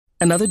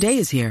Another day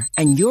is here,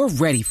 and you're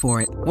ready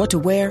for it. What to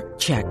wear?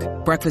 Check.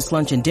 Breakfast,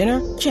 lunch, and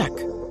dinner? Check.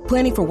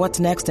 Planning for what's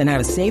next and how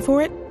to save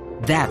for it?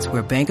 That's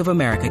where Bank of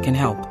America can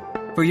help.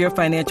 For your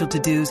financial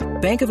to-dos,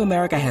 Bank of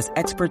America has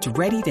experts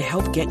ready to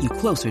help get you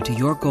closer to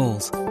your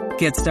goals.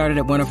 Get started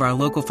at one of our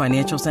local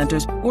financial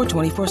centers or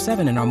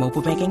 24/7 in our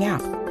mobile banking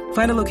app.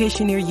 Find a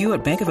location near you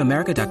at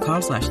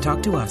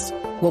bankofamerica.com/talktous.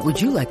 What would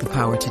you like the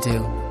power to do?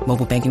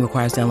 Mobile banking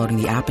requires downloading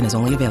the app and is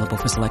only available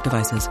for select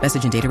devices.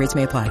 Message and data rates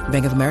may apply.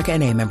 Bank of America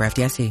N.A., member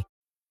FDIC.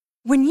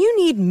 When you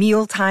need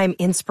mealtime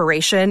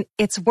inspiration,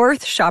 it's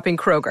worth shopping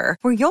Kroger,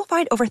 where you'll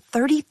find over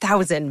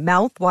 30,000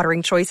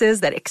 mouth-watering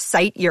choices that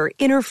excite your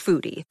inner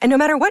foodie. And no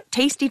matter what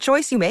tasty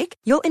choice you make,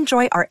 you'll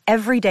enjoy our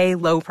everyday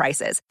low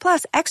prices,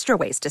 plus extra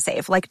ways to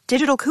save, like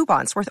digital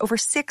coupons worth over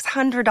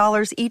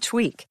 $600 each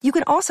week. You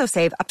can also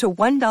save up to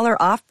 $1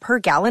 off per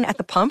gallon at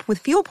the pump with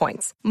fuel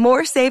points.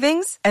 More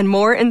savings and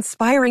more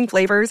inspiring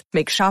flavors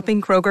make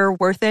shopping Kroger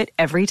worth it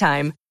every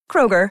time.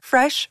 Kroger,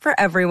 fresh for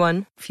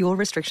everyone. Fuel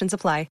restrictions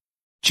apply.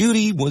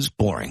 Judy was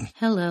boring.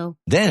 Hello.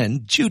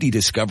 Then Judy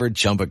discovered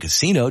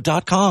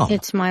ChumbaCasino.com.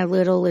 It's my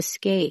little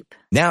escape.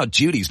 Now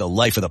Judy's the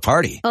life of the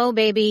party. Oh,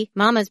 baby,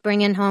 mama's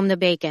bringing home the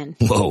bacon.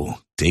 Whoa,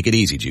 take it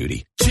easy,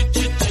 Judy.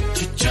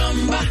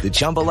 The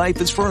Chumba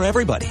life is for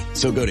everybody.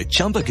 So go to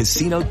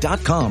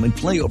ChumbaCasino.com and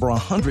play over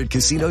 100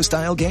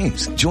 casino-style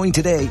games. Join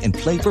today and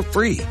play for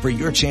free for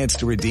your chance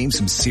to redeem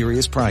some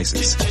serious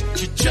prizes.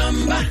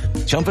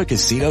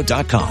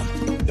 ChumbaCasino.com.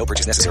 No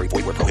purchase necessary.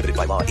 Void where prohibited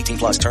by law. 18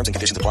 plus terms and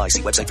conditions apply.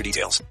 See website for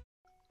details.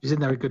 He's in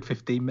there a good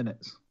 15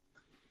 minutes.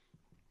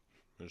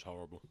 It was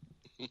horrible.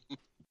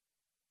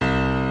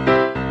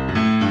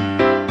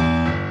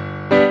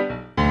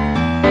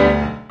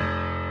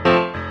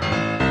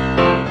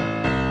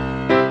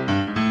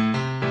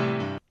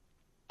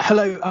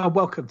 Hello,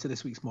 welcome to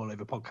this week's More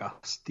Over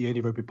podcast, the only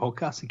rugby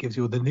podcast that gives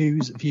you all the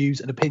news, views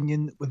and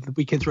opinion with the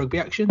weekend's rugby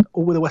action,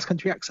 or with a West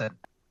Country accent.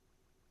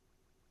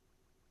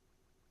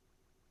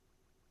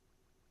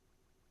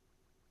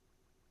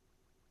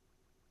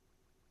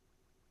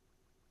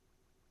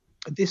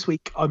 This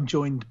week, I'm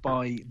joined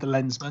by the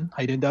Lensman.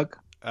 How you doing, Doug?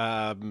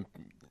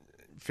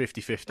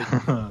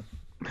 50-50.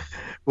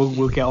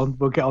 We'll get on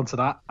to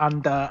that,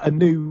 and a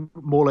new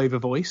Maul Over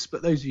voice.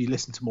 But those of you who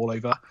listen to Maul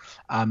Over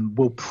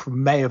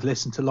may have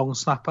listened to Long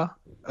Snapper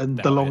and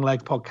the Long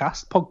Leg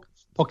podcast,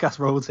 podcast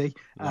royalty.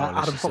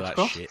 Adam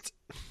Foxcroft.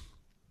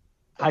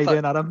 How you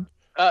doing, Adam?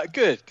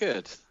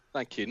 Good.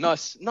 Thank you.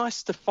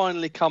 Nice to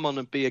finally come on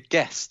and be a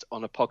guest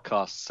on a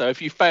podcast. So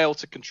if you fail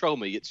to control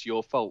me, it's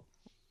your fault.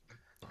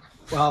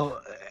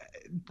 Well,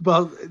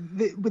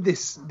 with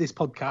this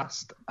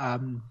podcast,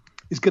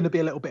 is going to be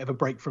a little bit of a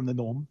break from the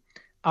norm.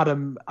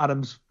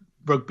 Adam's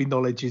rugby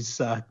knowledge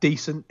is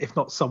decent, if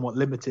not somewhat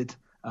limited,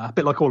 a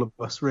bit like all of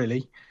us,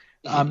 really.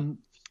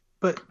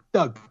 But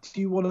Doug, do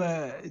you want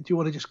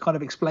to just kind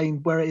of explain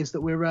where it is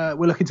that we're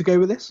looking to go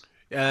with this?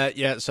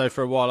 Yeah. So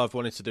for a while, I've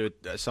wanted to do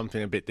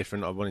something a bit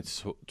different. I wanted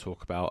to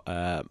talk about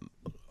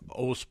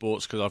all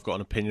sports because I've got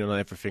an opinion on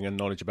everything and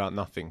knowledge about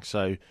nothing.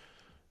 So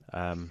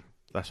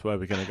that's where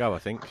we're going to go, I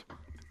think.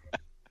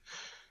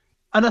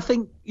 And I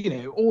think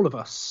all of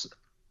us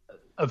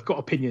have got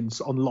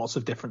opinions on lots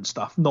of different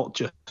stuff, not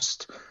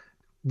just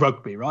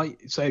rugby, right?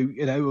 So,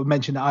 we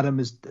mentioned that Adam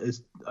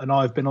and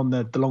I have been on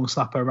the Long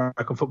Snapper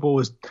American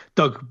Football.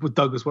 Doug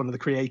was one of the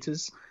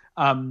creators.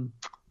 The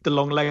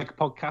Long Leg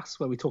podcast,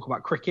 where we talk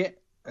about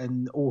cricket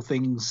and all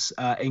things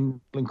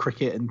England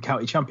cricket and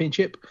county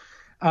championship.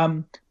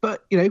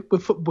 But, we're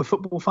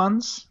football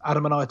fans.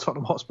 Adam and I are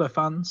Tottenham Hotspur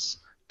fans.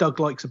 Doug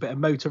likes a bit of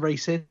motor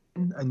racing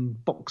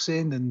and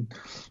boxing and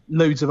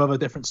loads of other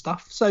different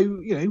stuff.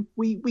 So,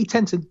 we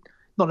tend to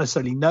not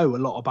necessarily know a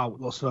lot about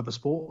lots of other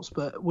sports,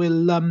 but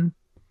we'll,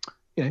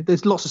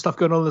 there's lots of stuff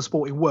going on in the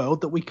sporting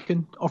world that we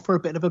can offer a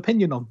bit of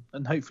opinion on,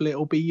 and hopefully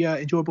it'll be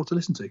enjoyable to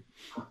listen to.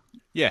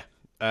 Yeah.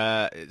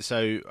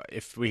 So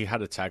if we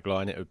had a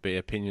tagline, it would be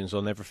opinions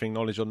on everything,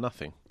 knowledge on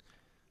nothing.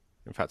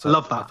 In fact, I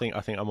love that.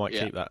 I think I might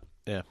keep that.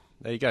 Yeah.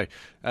 There you go.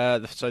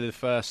 So the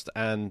first,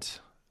 and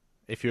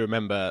if you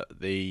remember,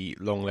 the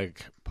Long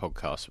Leg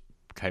podcast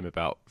came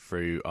about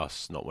through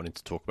us not wanting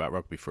to talk about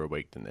rugby for a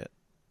week, didn't it?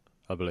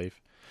 I believe.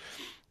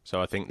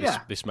 So I think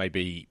this may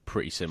be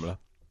pretty similar.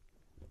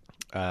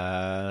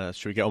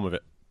 Should we get on with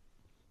it?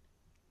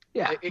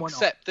 Yeah.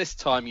 Except this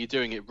time you're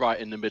doing it right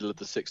in the middle of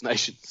the Six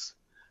Nations.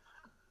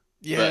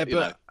 Yeah,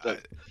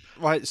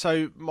 right.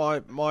 So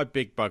my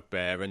big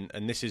bugbear,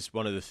 and this is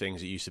one of the things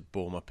that used to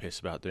bore my piss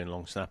about doing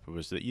Long Snapper,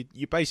 was that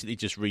you basically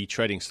just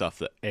retreading stuff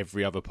that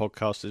every other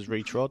podcast has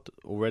trod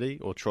already.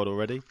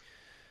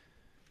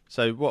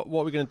 So what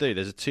are we going to do?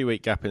 There's a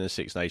 2-week gap in the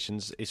Six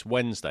Nations. It's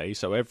Wednesday,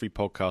 so every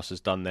podcast has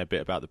done their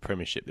bit about the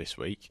Premiership this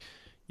week.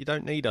 You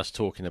don't need us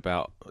talking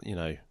about,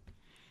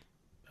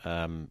 Di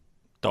Young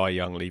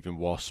leaving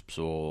Wasps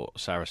or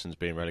Saracens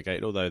being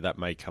relegated, although that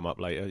may come up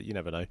later. You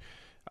never know.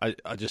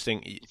 I just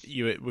think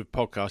with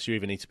podcasts, you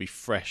either need to be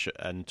fresh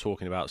and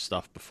talking about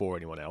stuff before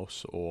anyone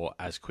else or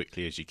as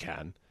quickly as you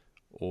can,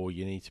 or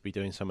you need to be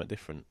doing something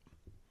different.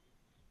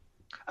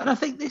 And I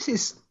think this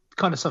is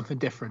kind of something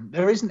different.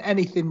 There isn't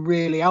anything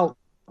really out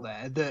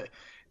there that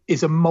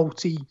is a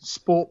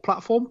multi-sport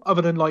platform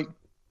other than like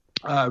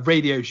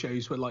radio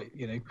shows where, like,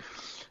 you know,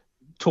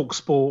 Talk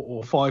Sport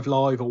or Five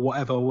Live or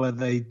whatever, where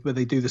they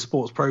do the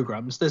sports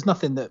programs. There's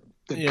nothing that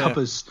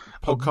covers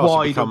podcasts a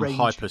wider have become range.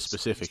 hyper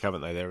specific,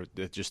 haven't they?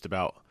 They're just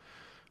about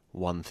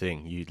one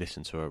thing. You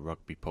listen to a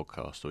rugby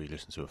podcast, or you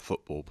listen to a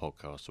football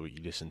podcast, or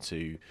you listen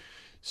to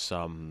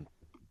some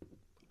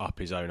up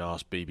his own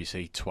arse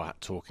BBC twat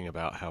talking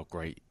about how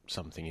great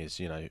something is,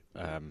 you know.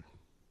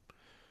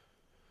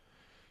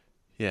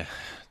 Yeah,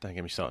 don't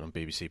get me started on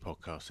BBC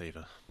podcasts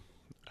either.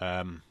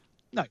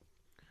 No,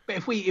 but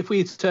if we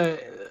were to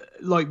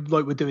like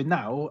we're doing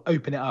now,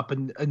 open it up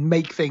and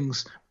make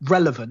things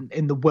relevant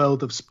in the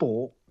world of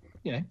sport.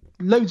 You know,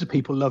 loads of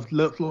people love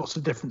lots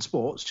of different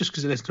sports. Just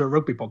because they listen to a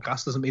rugby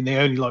podcast doesn't mean they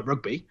only like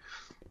rugby.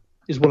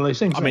 Is one of those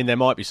things. I mean, there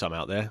might be some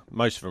out there.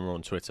 Most of them are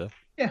on Twitter.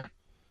 Yeah.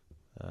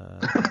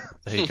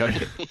 There you go.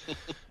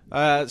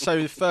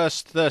 So the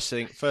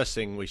first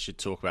thing we should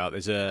talk about,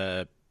 there's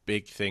a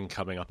big thing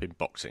coming up in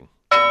boxing.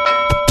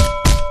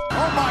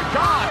 Oh my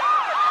God!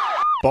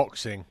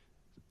 Boxing.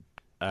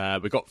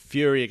 We've got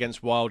Fury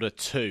against Wilder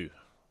 2.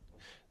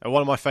 And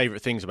one of my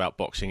favourite things about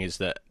boxing is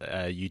that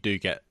you do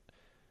get,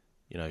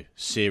 you know,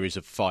 series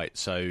of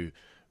fights. So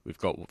we've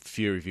got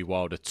Fury v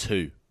Wilder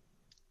 2.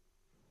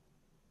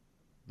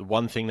 The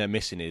one thing they're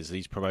missing is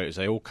these promoters,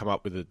 they all come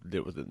up with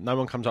no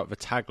one comes up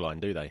with a tagline,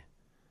 do they?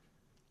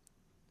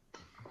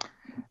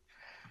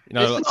 You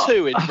know, is the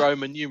 2 in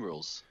Roman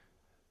numerals?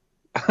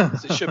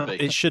 As it should be.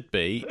 It should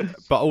be,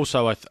 but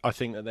also I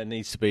think that there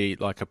needs to be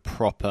like a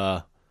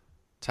proper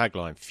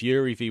tagline.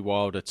 Fury v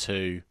Wilder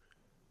 2.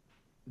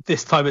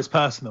 This time it's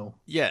personal.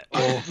 Yeah,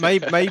 or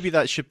maybe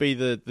that should be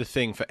the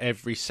thing for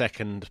every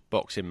second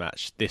boxing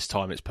match. This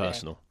time it's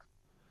personal. Yeah.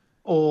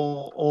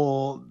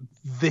 Or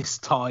this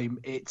time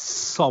it's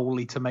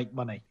solely to make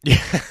money.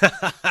 Yeah.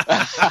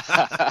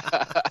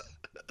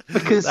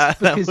 because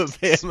that would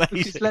be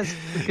amazing.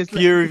 Because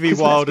Fury v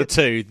Wilder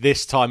 2.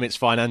 This time it's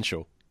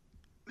financial.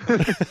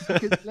 That's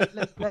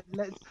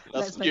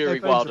Fury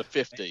Wilder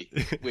 50.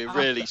 We're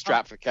really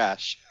strapped for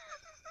cash.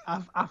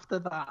 After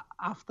that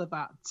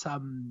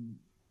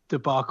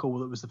debacle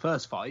that was the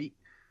first fight,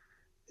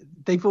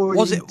 they've already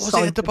was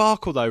it a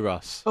debacle though,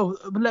 Russ? Oh,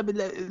 let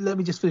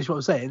me just finish what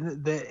I'm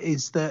saying.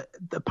 That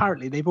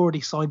apparently they've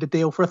already signed a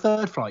deal for a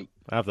third fight.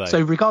 Have they?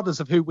 So regardless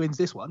of who wins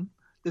this one,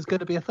 there's going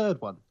to be a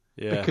third one.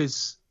 Yeah.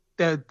 Because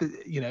there is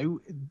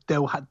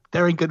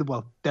going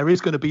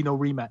to be no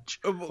rematch.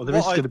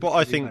 What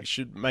I think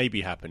should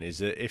maybe happen is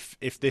that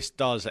if this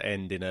does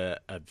end in a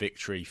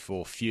victory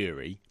for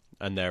Fury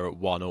and they're at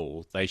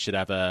 1-1, they should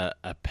have a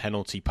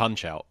penalty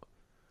punch out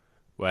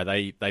where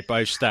they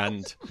both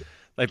stand.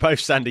 They both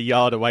stand a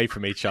yard away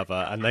from each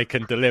other and they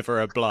can deliver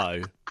a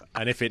blow.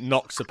 And if it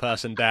knocks the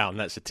person down,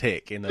 that's a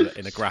tick in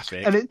a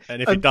graphic.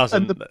 And if it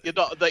doesn't, you're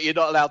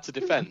not allowed to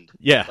defend.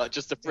 Yeah, like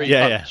just a free punch.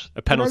 Yeah,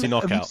 a penalty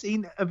knockout.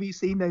 Have you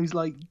seen those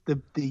like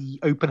the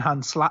open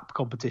hand slap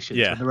competitions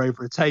when they're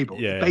over a table?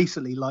 Yeah,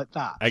 basically like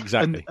that.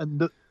 Exactly.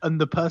 And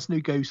the person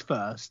who goes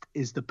first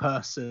is the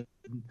person.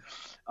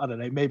 I don't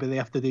know. Maybe they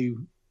have to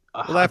do.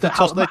 Well, they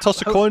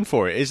toss a coin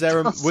for it.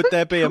 Would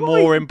there be a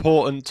more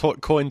important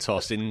coin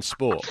toss in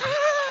sport?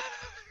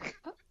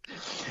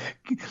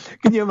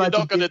 Can you imagine? You're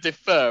not going to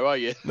defer, are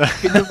you?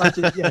 Can you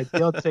imagine? Yeah,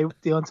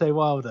 Deontay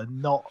Wilder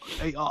not.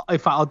 In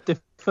fact, I'll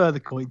defer the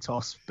coin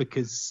toss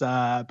because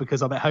I'm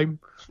at home,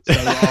 so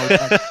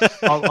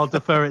I'll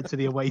defer it to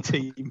the away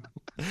team.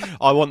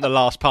 I want the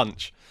last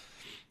punch.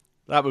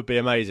 That would be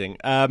amazing.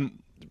 I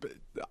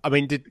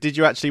mean, did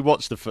you actually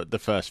watch the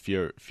first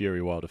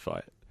Fury Wilder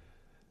fight?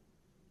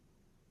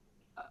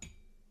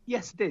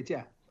 Yes, I did.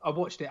 Yeah, I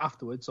watched it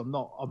afterwards. I'm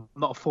not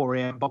a 4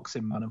 a.m.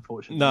 boxing man,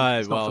 unfortunately. No,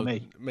 it's not for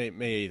me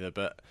either.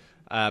 But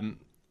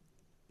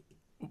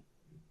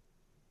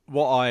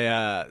what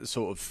I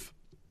sort of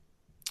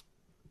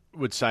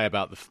would say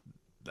about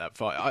that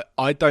fight,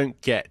 I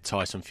don't get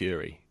Tyson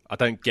Fury. I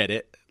don't get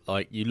it.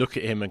 Like, you look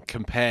at him and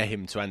compare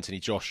him to Anthony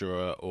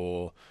Joshua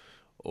or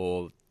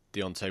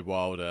Deontay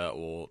Wilder,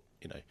 or,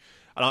 you know.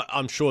 And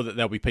I'm sure that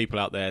there'll be people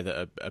out there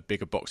that are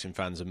bigger boxing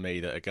fans than me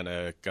that are going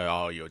to go,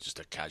 oh, you're just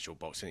a casual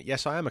boxing.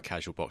 Yes, I am a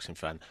casual boxing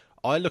fan.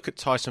 I look at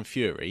Tyson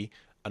Fury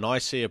and I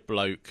see a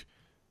bloke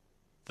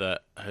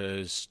that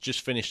has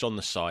just finished on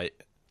the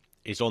site,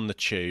 is on the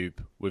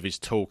tube with his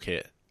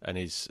toolkit and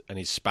his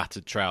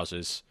spattered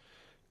trousers,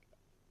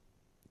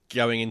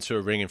 going into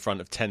a ring in front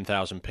of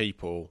 10,000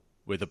 people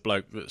with a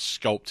bloke that's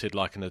sculpted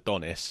like an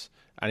Adonis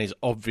and is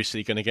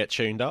obviously going to get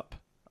tuned up.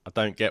 I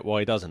don't get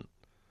why he doesn't.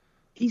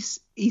 He's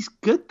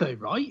good though,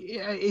 right?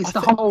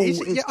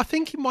 I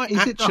think he might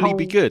actually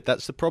be good.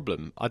 That's the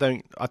problem. I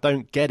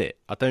don't get it.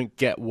 I don't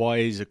get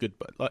why he's a good.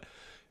 Like,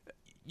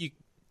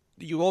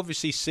 you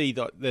obviously see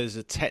that there's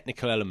a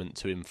technical element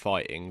to him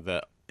fighting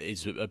that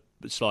is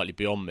slightly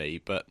beyond me,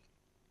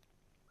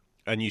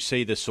 and you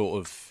see the sort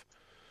of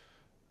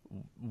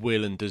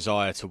will and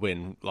desire to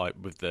win, like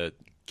with the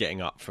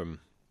getting up from.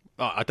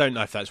 I don't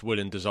know if that's will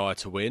and desire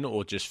to win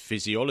or just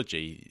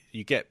physiology.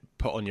 You get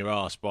put on your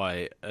ass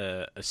by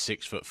a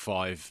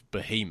 6'5"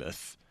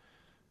 behemoth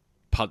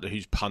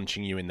who's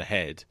punching you in the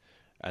head,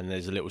 and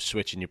there's a little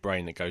switch in your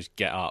brain that goes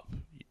get up.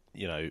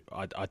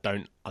 I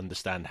don't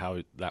understand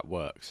how that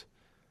works.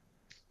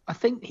 I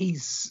think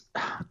his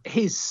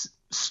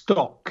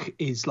stock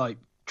is like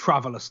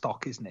traveller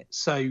stock, isn't it?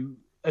 So,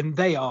 and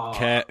they are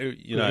there's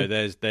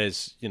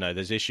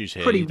issues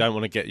here. You don't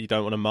want to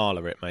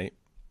marler it, mate.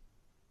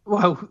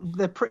 Well,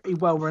 they're pretty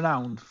well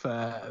renowned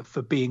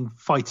for being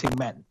fighting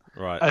men,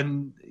 right?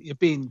 And you're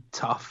being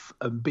tough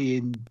and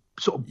being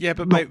sort of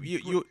but mate,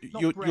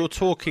 you're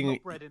talking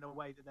not bred in a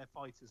way that they're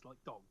fighters like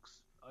dogs,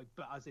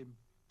 but as in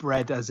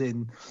bred, as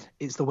in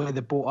it's the way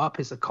they're brought up,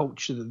 it's a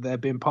culture that they're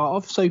being part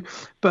of. So,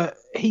 but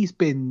he's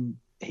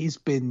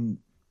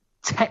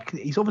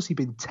obviously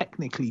been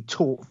technically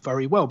taught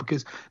very well,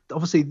 because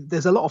obviously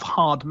there's a lot of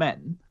hard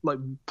men, like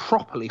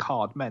properly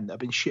hard men, that have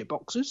been shit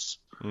boxers.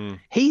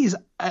 He's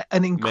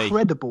an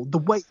incredible the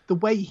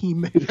way he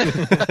moves.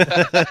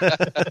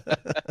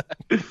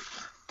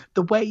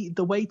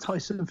 the way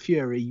Tyson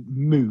Fury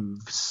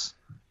moves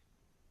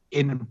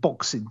in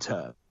boxing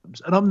terms,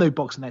 and I'm no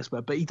boxing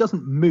expert, but he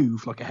doesn't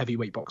move like a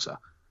heavyweight boxer.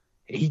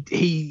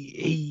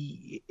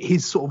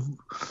 His sort of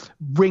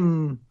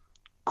ring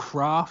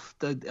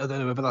craft, I don't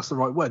know whether that's the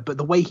right word, but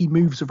the way he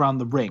moves around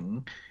the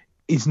ring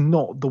is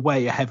not the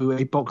way a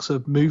heavyweight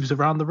boxer moves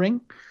around the ring.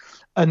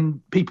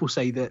 And people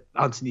say that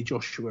Anthony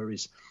Joshua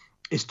is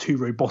too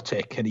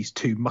robotic, and he's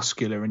too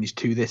muscular, and he's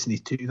too this and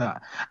he's too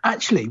that.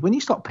 Actually, when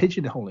you start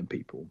pigeonholing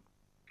people,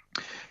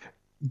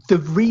 the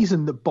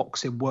reason that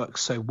boxing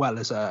works so well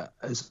as a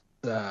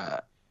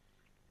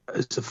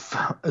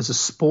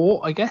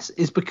sport, I guess,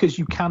 is because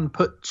you can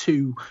put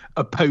two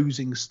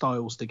opposing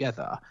styles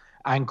together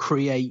and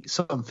create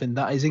something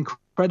that is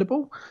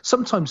incredible.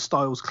 Sometimes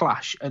styles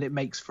clash, and it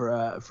makes for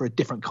a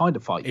different kind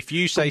of fight. If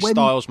you say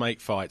styles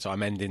make fights,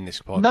 I'm ending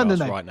this podcast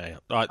no. right now.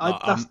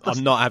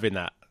 I'm not having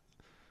that.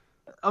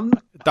 I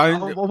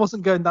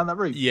wasn't going down that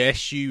route.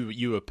 Yes,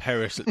 you were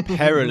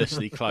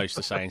perilously close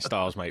to saying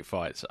styles make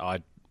fights.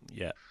 I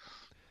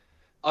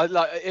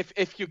like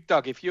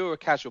if you're a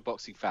casual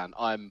boxing fan,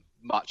 I'm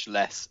much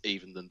less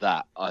even than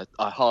that. I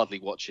hardly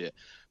watch it,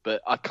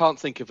 but I can't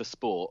think of a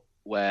sport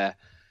where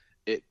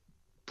it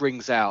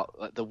brings out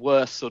like the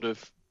worst sort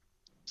of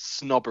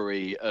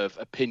snobbery of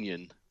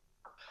opinion,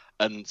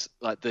 and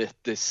like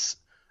this.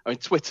 I mean,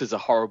 Twitter's a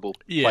horrible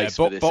place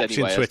for this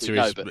boxing anyway.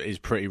 Twitter is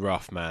pretty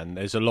rough, man.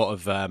 There's a lot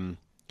of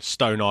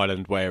Stone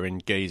Island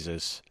wearing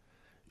geezers.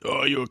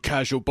 Oh, you're a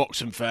casual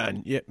boxing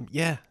fan?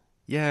 Yeah,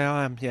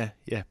 I am. Yeah.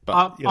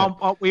 But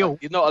you're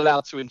not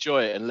allowed to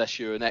enjoy it unless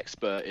you're an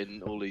expert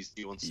in all these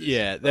nuances.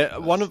 Yeah,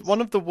 one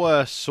of the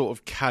worst sort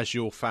of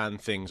casual fan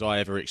things I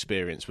ever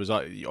experienced was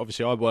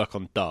obviously I work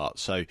on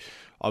darts, so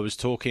I was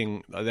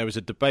talking. There was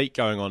a debate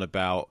going on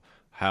about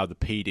how the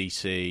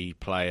PDC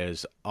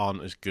players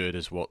aren't as good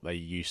as what they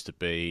used to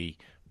be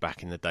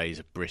back in the days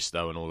of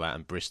Bristow and all that,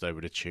 and Bristow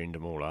would have tuned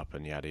them all up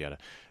and yada yada.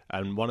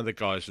 And one of the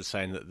guys was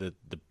saying that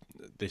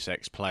this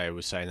ex-player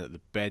was saying that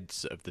the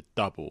beds of the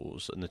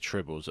doubles and the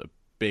triples are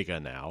bigger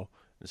now,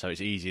 and so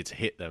it's easier to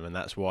hit them, and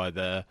that's why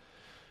the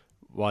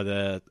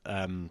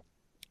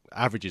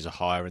averages are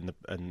higher,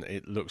 and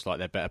it looks like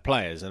they're better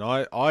players. And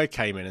I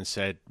came in and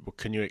said, well,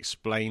 can you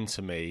explain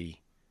to me,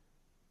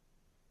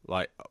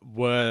 like,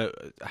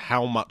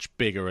 how much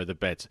bigger are the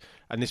beds?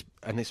 And this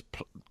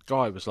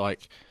guy was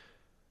like,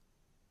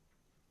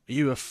 are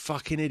you a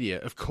fucking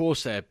idiot? Of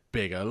course they're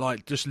bigger.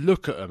 Like, just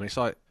look at them. It's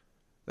like,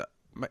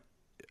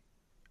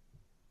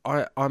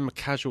 I'm a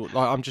casual.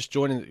 Like, I'm just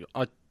joining.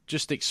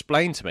 Just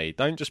explain to me.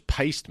 Don't just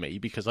paste me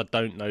because I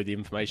don't know the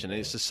information. And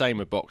it's the same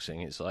with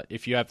boxing. It's like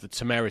if you have the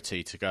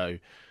temerity to go,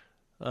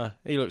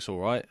 he looks all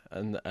right,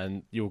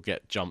 and you'll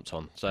get jumped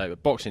on. So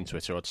boxing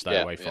Twitter, I'd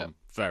stay away from.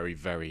 Very,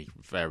 very,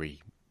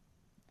 very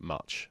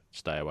much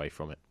stay away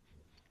from it.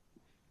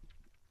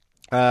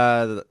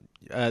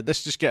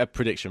 Let's just get a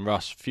prediction,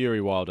 Russ.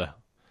 Fury, Wilder.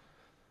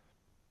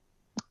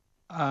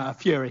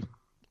 Fury.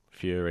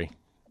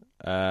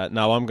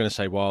 No, I'm going to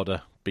say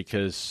Wilder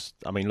because,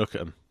 I mean, look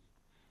at him.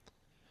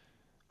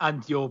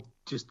 And you're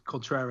just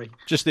contrary.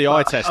 Just the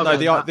eye test. No,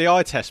 the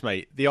eye test,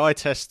 mate. The eye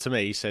test to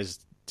me says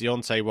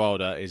Deontay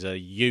Wilder is a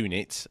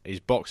unit. He's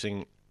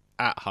boxing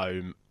at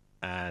home,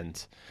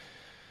 and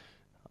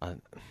I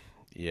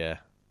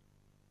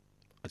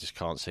just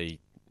can't see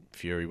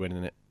Fury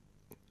winning it.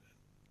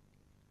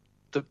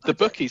 The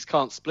bookies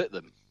can't split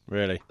them.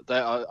 Really?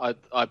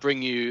 I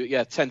bring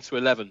you 10 to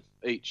 11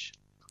 each.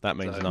 That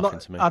means nothing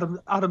to me.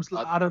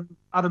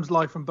 Adam's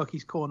live from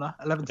Bucky's corner,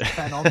 11 to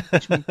 10 on,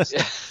 which means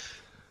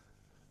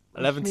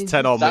 11 to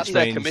 10 on. That's which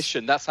their means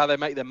commission. That's how they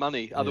make their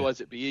money. Otherwise,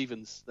 it'd be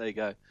evens. There you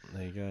go.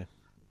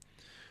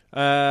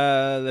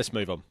 Let's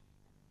move on.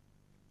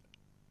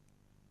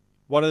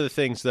 One of the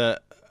things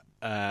that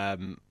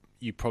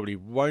you probably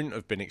won't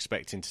have been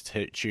expecting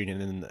to tune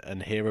in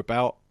and hear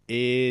about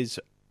is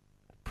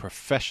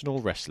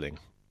professional wrestling.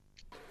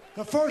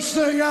 The first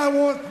thing I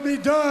want to be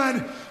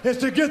done is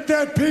to get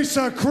that piece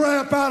of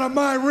crap out of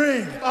my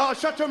ring. Oh,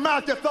 shut your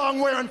mouth, you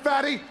thong-wearing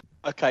fatty.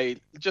 Okay,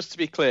 just to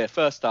be clear,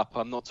 first up,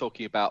 I'm not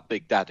talking about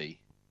Big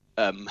Daddy.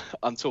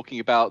 I'm talking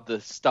about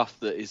the stuff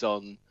that is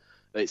on.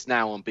 It's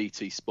now on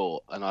BT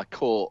Sport, and I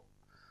caught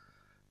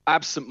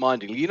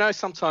absent-mindedly. You know,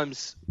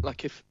 sometimes,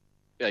 like if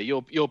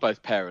you're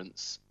both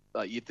parents,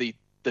 like the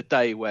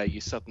day where you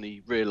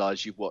suddenly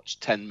realise you've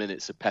watched 10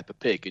 minutes of Peppa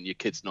Pig and your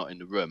kid's not in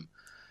the room,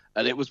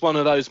 and it was one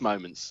of those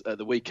moments at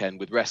the weekend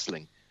with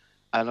wrestling,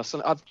 and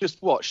I've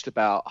just watched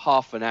about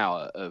half an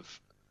hour of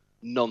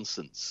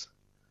nonsense.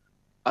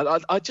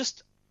 I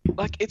just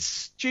like it's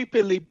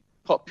stupidly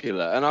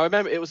popular, and I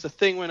remember it was a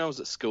thing when I was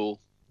at school.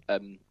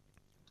 You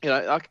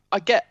know, I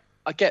get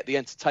the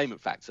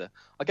entertainment factor,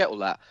 I get all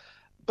that,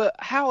 but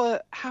how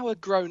are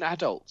grown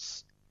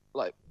adults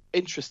like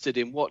interested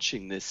in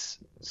watching this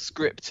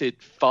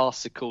scripted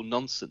farcical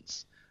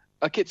nonsense?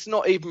 Like it's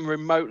not even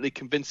remotely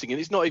convincing,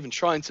 and it's not even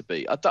trying to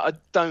be. I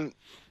don't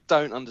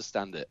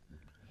understand it.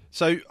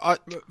 So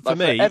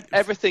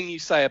everything you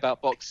say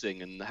about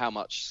boxing and how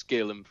much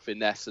skill and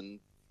finesse and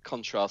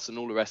contrast and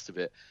all the rest of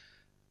it,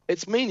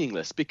 it's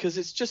meaningless because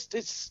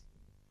it's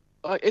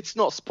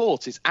not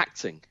sport, it's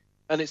acting,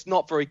 and it's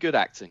not very good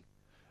acting.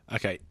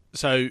 Okay,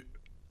 so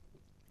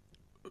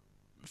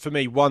for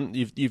me, one,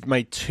 you've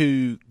made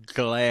two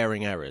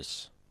glaring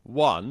errors.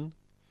 One,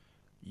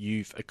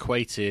 you've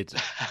equated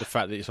the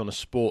fact that it's on a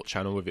sport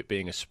channel with it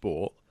being a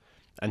sport,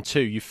 and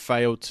two, you've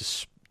failed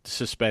to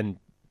suspend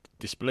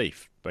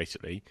disbelief.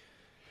 Basically,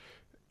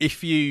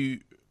 if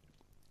you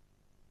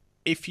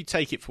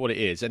take it for what it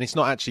is, and it's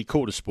not actually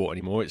called a sport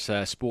anymore, it's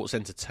sports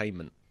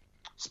entertainment.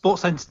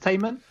 Sports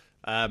entertainment?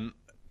 There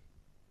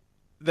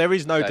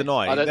is no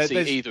denying. I don't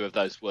see either of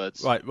those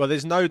words. Right, well,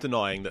 there's no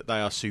denying that they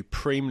are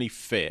supremely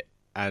fit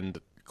and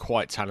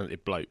quite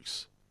talented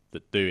blokes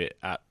that do it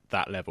at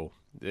that level.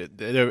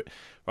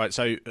 Right,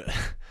 so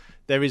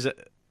there is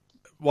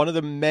one of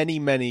the many,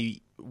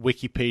 many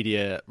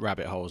Wikipedia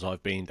rabbit holes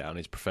I've been down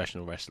is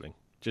professional wrestling.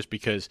 Just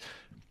because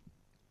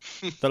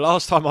the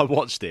last time I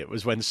watched it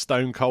was when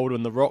Stone Cold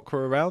and The Rock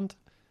were around,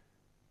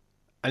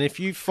 and if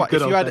you had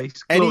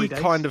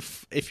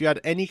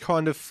any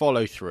kind of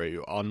follow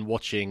through on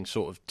watching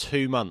sort of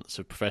 2 months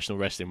of professional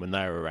wrestling when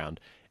they were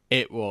around,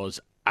 it was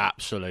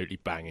absolutely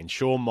banging.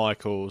 Shawn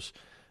Michaels,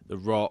 The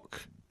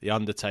Rock, The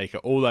Undertaker,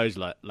 all those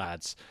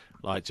lads,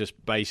 like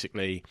just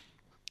basically,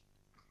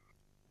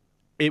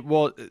 it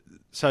was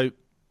so.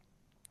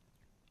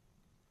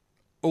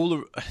 All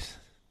the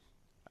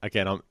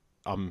again,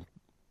 I'm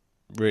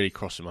really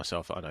crossing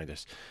myself that I know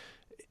this.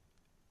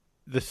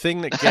 The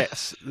thing that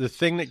gets the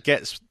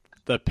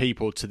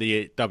people to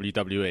the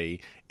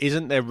WWE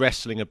isn't their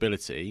wrestling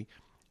ability;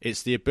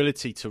 it's the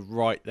ability to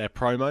write their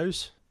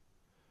promos.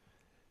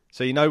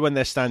 So you know when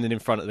they're standing in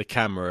front of the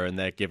camera and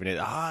they're giving it,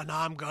 no,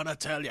 I'm gonna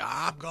tell you,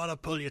 I'm gonna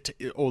pull you,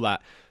 all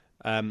that.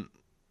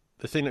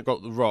 The thing that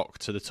got The Rock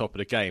to the top of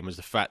the game was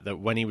the fact that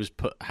when he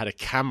had a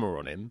camera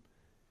on him,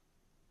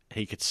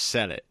 he could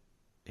sell it.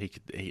 He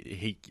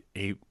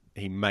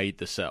made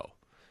the sell,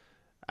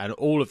 and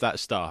all of that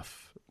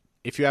stuff.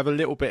 If you have a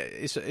little bit,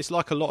 it's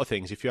like a lot of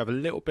things. If you have a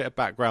little bit of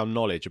background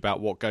knowledge about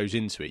what goes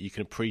into it, you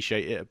can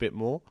appreciate it a bit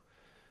more.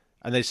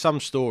 And there's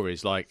some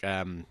stories like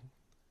the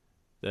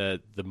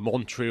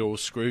Montreal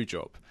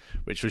Screwjob,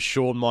 which was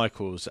Shawn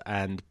Michaels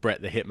and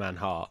Bret the Hitman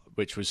Hart,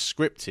 which was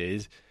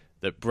scripted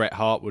that Bret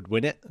Hart would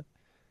win it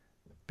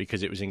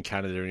because it was in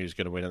Canada and he was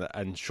going to win it,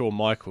 and Shawn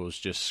Michaels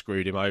just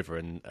screwed him over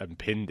and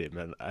pinned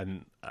him.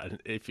 And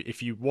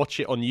if you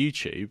watch it on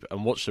YouTube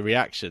and watch the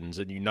reactions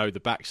and you know the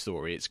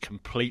backstory, it's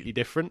completely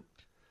different.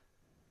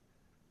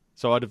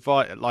 So I'd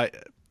advise,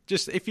 like,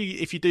 just if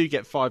you do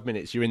get 5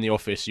 minutes, you're in the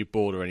office, you're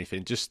bored or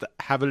anything, just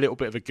have a little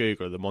bit of a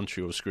Google of the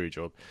Montreal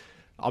Screwjob.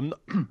 I'm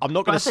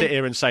not going to sit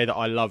here and say that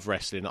I love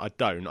wrestling. I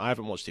don't. I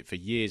haven't watched it for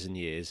years and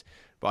years.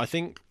 But I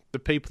think the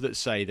people that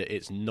say that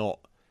it's not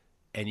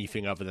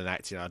anything other than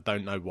acting, I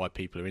don't know why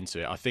people are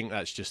into it. I think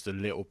that's just a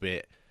little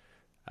bit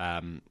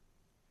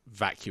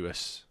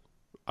vacuous.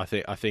 I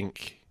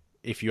think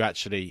if you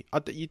actually,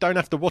 you don't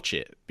have to watch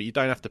it, but you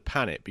don't have to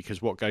pan it,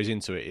 because what goes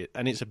into it,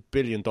 and it's $1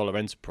 billion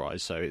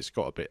enterprise, so it's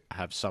got to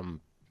have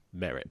some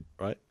merit,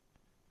 right?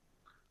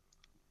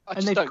 I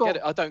just don't get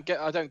it. I don't get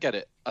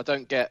it. I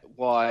don't get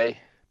why.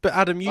 But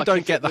Adam, you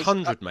don't get the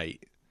 100,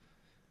 mate.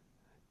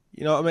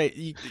 You know what I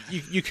mean?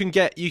 You can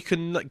get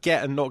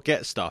and not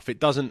get stuff. It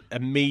doesn't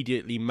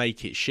immediately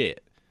make it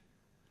shit.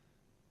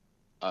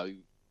 Oh,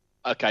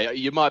 okay.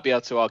 You might be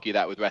able to argue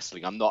that with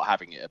wrestling. I'm not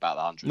having it about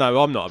the 100.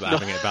 No, I'm not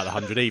having it about the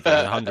 100 either.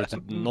 The 100's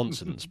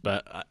nonsense.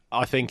 But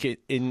I think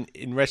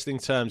in wrestling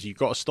terms, you've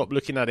got to stop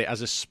looking at it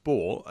as a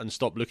sport and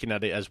stop looking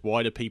at it as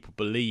why do people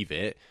believe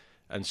it,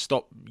 and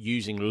stop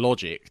using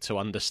logic to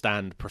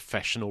understand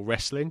professional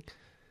wrestling.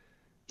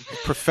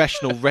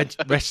 Professional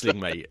wrestling,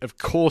 mate. Of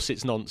course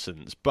it's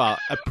nonsense, but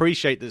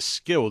appreciate the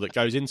skill that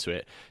goes into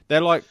it.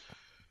 They're like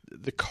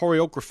the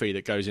choreography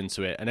that goes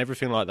into it and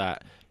everything like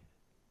that.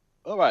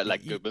 All right,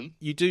 like Goodman.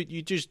 You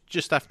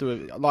just have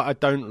to, like, I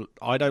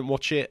don't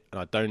watch it,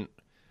 and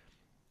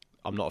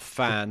I'm not a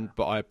fan,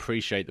 but I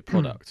appreciate the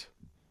product.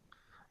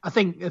 I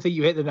think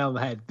you hit the nail on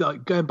the head.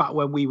 Like, going back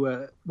when we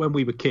were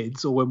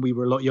kids, or when we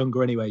were a lot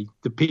younger anyway,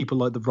 the people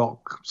like The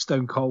Rock,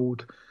 Stone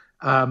Cold,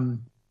 the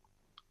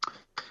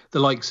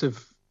likes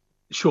of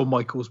Shawn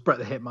Michaels, Bret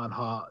the Hitman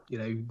Hart,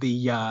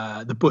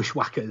 the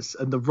Bushwhackers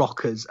and the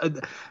Rockers, and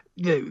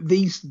it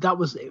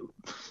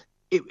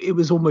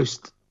was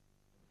almost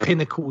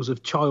pinnacles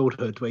of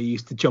childhood, where you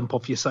used to jump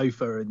off your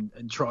sofa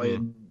and try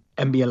and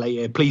emulate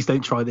it. Please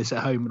don't try this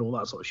at home and all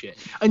that sort of shit.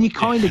 And you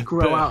kind of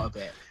grow out of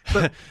it.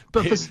 But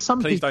for some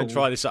please people, don't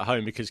try this at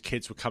home, because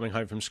kids were coming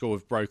home from school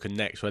with broken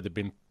necks where they'd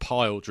been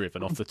pile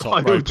driven off the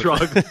top rope.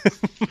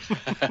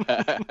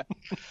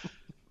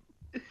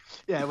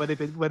 Yeah, when they've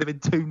been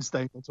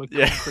tombstoned onto a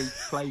concrete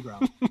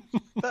playground.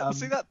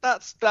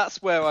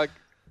 That's where I,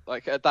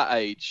 like, at that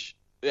age,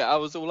 I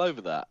was all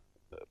over that.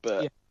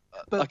 But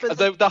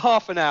the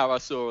half an hour I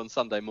saw on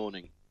Sunday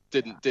morning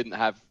didn't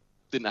have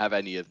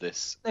any of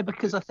this. No,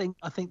 because I think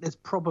there's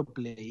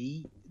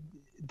probably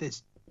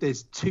there's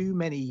too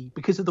many,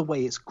 because of the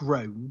way it's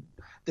grown.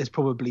 There's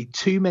probably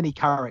too many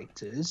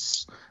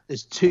characters.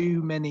 There's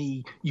too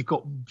many. You've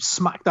got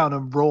SmackDown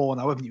and Raw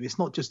now, haven't you? It's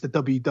not just the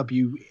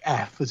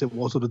WWF as it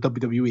was, or the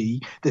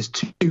WWE. There's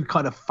two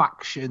kind of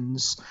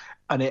factions,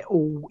 and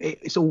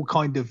it's all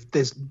kind of,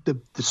 there's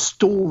the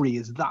story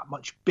is that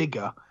much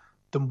bigger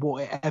than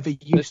what it ever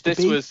used to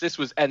be. This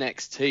was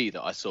NXT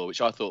that I saw,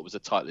 which I thought was a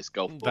tightlist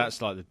golf ball.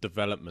 That's like the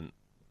development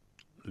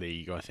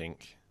league, I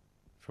think,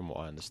 from what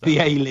I understand. The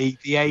A-League,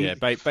 the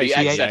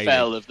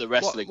XFL of the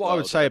wrestling. What I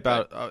would say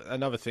about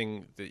another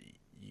thing that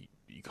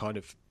you kind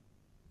of,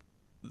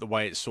 the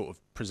way it's sort of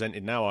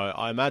presented now,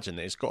 I imagine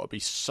that it's got to be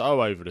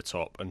so over the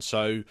top, and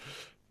so,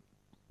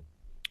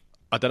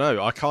 I don't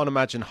know, I can't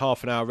imagine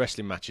half an hour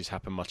wrestling matches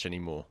happen much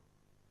anymore.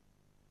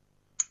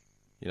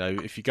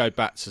 If you go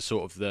back to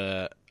sort of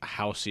the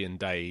halcyon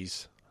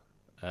days,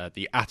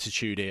 the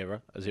Attitude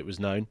Era, as it was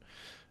known,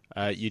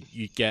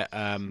 you get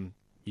a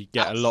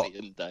lot.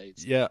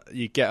 Yeah,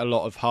 you get a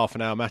lot of half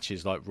an hour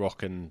matches like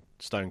Rock and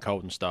Stone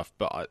Cold and stuff.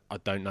 But I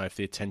don't know if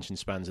the attention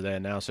spans are there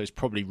now. So it's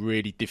probably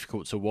really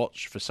difficult to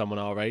watch for someone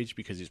our age,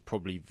 because it's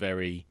probably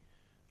very.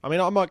 I mean,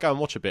 I might go and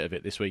watch a bit of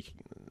it this week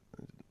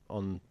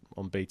on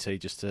BT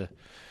just to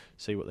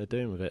see what they're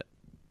doing with it,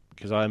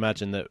 because I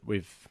imagine that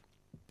with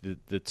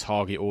the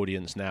target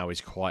audience now is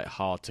quite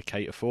hard to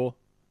cater for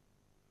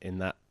in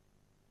that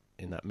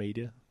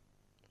media.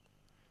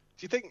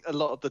 Do you think a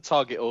lot of the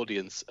target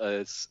audience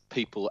is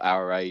people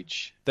our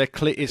age?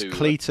 It's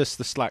Cletus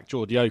the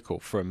slack-jawed yokel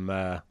from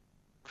The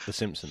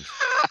Simpsons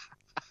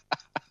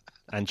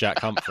and Jack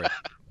Humphrey.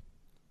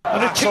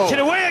 And they kicked it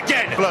away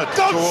again.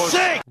 God's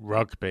sake!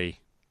 Rugby.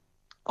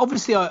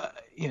 Obviously,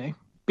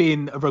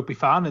 being a rugby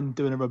fan and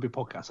doing a rugby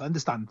podcast, I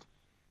understand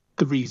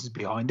the reasons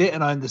behind it,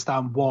 and I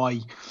understand why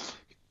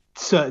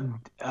certain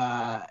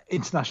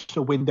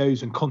international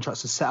windows and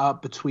contracts are set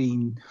up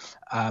between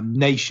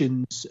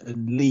nations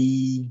and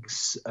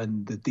leagues,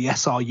 and the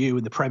SRU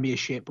and the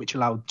Premiership, which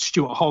allowed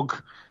Stuart Hogg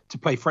to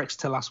play for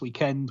Exeter last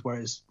weekend,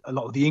 whereas a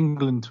lot of the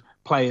England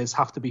players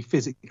have to be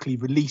physically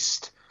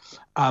released,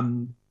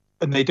 and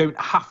they don't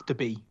have to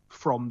be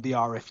from the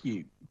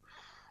RFU.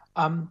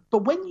 But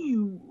when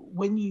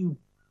you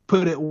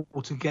put it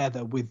all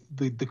together with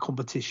the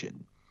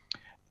competition,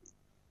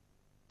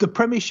 the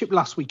Premiership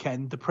last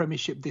weekend, the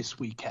Premiership this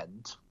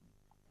weekend,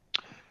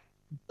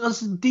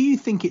 do you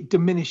think it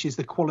diminishes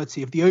the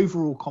quality of the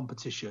overall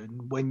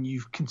competition when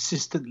you've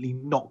consistently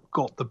not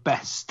got the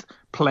best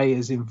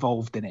players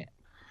involved in it?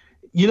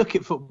 You look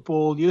at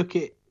football, you look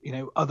at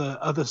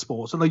other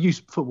sports, and I use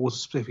football as a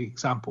specific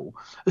example.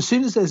 As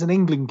soon as there's an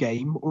England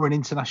game or an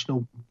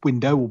international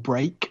window or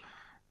break,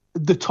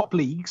 the top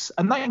leagues,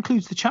 and that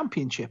includes the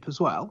Championship as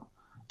well,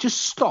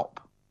 just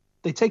stop.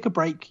 They take a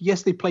break.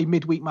 Yes, they play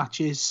midweek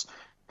matches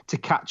to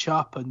catch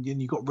up, and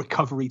you've got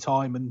recovery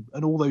time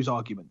and all those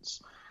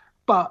arguments.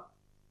 But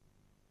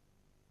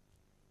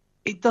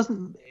it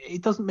doesn't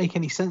make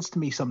any sense to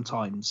me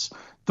sometimes,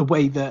 the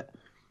way that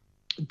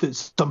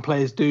some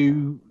players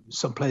do,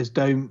 some players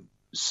don't,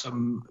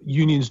 some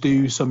unions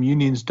do, some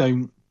unions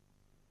don't.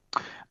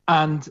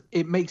 And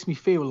it makes me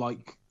feel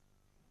like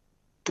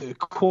the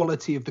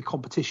quality of the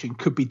competition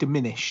could be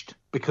diminished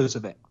because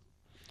of it.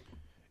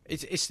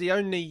 It's the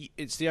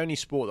only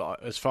sport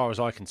that, as far as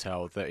I can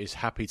tell, that is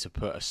happy to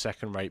put a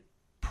second-rate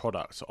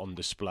product on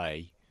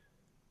display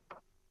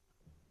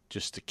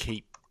just to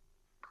keep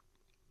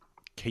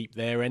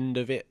their end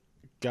of it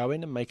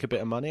going and make a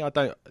bit of money.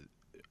 I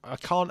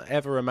can't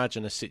ever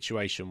imagine a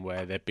situation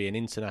where there'd be an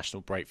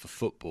international break for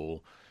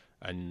football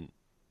and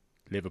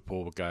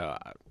Liverpool would go,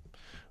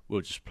 we'll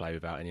just play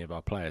without any of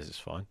our players, it's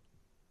fine.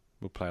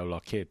 We'll play all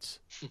our kids.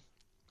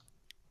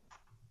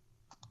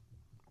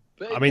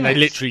 I mean, they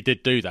literally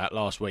did do that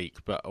last week,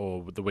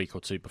 or the week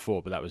or two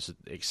before, but that was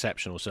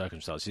exceptional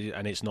circumstances,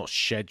 and it's not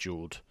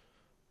scheduled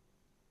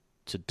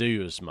to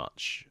do as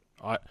much.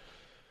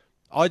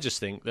 I just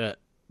think that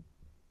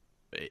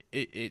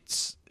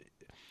it's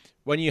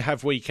when you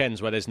have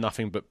weekends where there's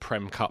nothing but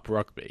Prem Cup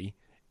rugby,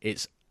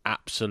 it's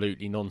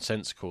absolutely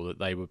nonsensical that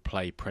they would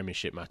play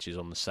Premiership matches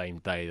on the same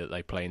day that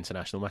they play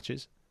international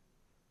matches.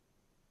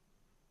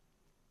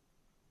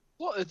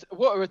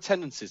 What are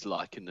attendances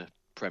like in the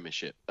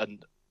Premiership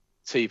and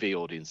TV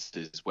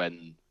audiences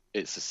when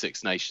it's a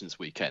Six Nations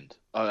weekend?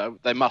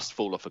 They must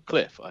fall off a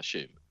cliff, I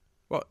assume.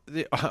 Well,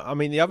 the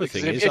other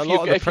thing is a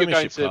lot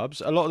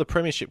of the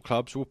Premiership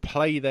clubs will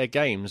play their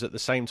games at the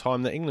same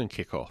time that England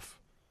kick off.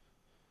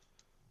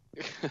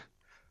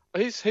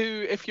 If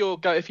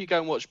you go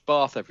and watch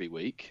Bath every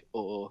week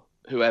or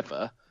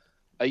whoever,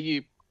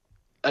 and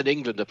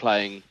England are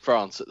playing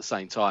France at the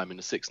same time in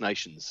the Six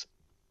Nations,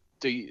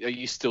 are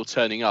you still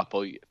turning up?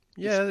 Or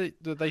yeah,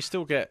 they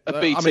still get.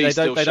 They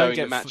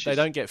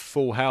don't get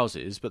full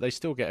houses, but they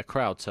still get a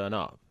crowd turn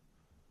up.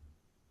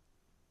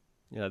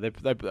 I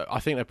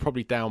think they're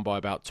probably down by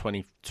about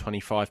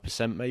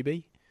 25%,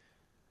 maybe.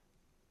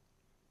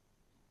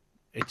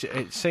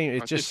 It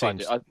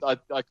seems. I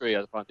agree.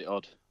 I find it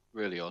odd,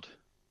 really odd.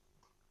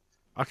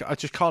 I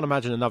just can't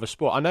imagine another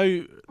sport. I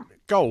know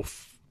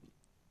golf,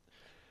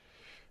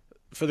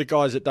 for the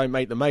guys that don't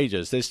make the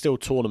majors, there's still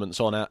tournaments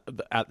on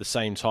at the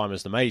same time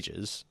as the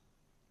majors,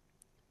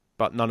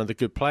 but none of the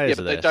good players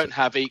are there. They don't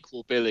have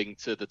equal billing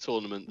to the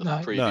tournament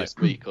the previous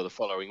week or the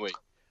following week.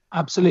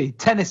 Absolutely.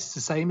 Tennis is the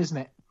same, isn't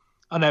it?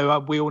 I know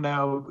we all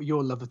know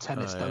your love of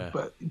tennis,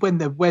 but when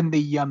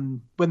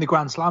the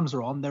Grand Slams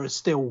are on, there are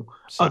still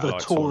other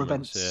tour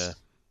events,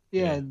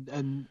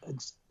 and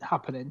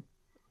happening.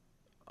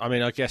 I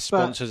mean, I guess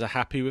sponsors are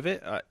happy with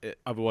it.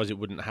 Otherwise, it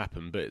wouldn't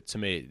happen. But to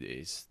me,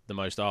 it's the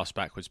most arse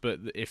backwards. But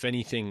if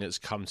anything that's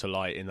come to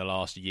light in the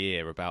last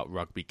year about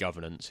rugby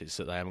governance, it's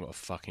that they haven't got a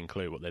fucking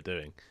clue what they're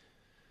doing.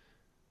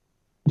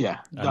 Yeah,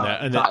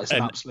 that is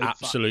an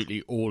absolutely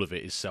fact. All of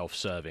it is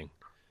self-serving.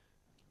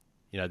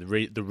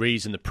 The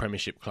reason the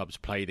Premiership clubs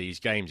play these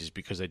games is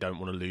because they don't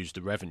want to lose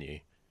the revenue.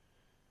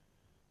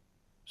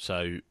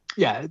 So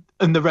yeah,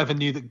 and the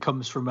revenue that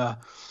comes from a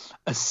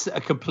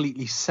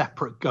completely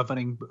separate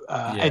governing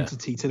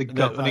entity to the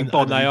governing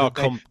body. And they are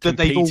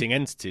competing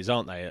entities,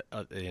 aren't they?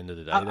 At the end of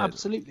the day,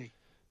 absolutely.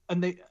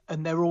 And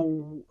they're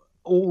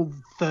all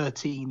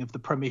 13 of the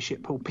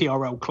Premiership or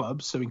PRL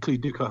clubs, so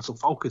include Newcastle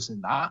Falcons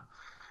in that,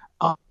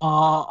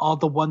 are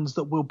the ones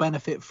that will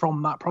benefit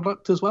from that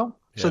product as well.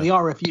 Yeah. So the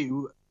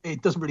RFU.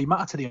 It doesn't really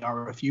matter to the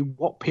RFU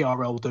what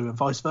PRL do and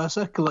vice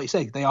versa, because like you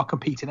say, they are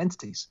competing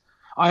entities.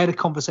 I had a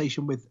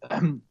conversation with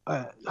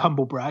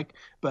humble brag,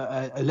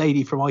 but a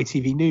lady from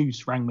ITV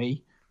News rang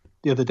me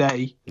the other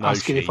day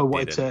asking if I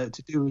wanted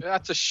to do. You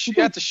had to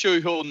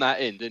shoehorn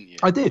that in, didn't you?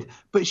 I did,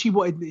 but she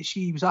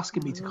was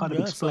asking me to kind of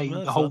explain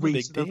the whole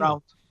reason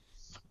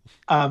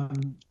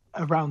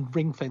around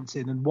ring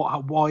fencing and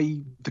why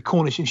the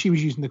Cornish, and she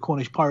was using the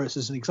Cornish Pirates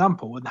as an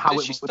example, and how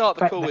Did she start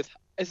the call with,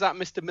 is that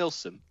Mr.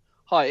 Milsom?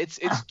 Hi, it's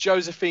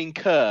Josephine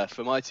Kerr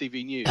from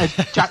ITV News.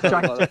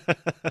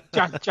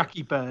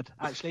 Jackie Bird,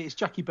 actually. It's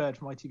Jackie Bird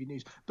from ITV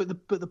News. But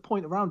the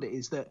point around it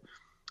is that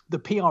the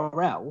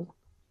PRL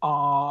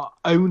are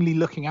only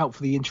looking out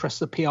for the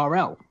interests of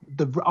PRL.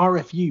 The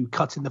RFU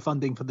cutting the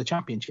funding for the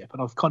championship,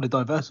 and I've kind of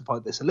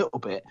diversified this a little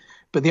bit,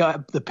 but the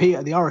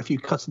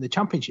RFU cutting the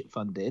championship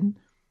funding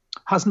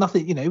has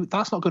nothing,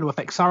 that's not going to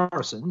affect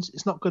Saracens.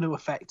 It's not going to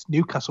affect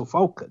Newcastle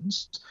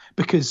Falcons,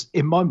 because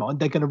in my mind,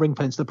 they're going to ring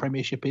fence the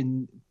Premiership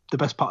in the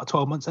best part of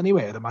 12 months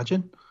anyway, I'd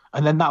imagine.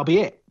 And then that'll be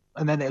it.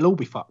 And then it'll all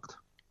be fucked.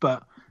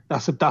 But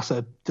that's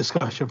a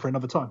discussion for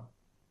another time.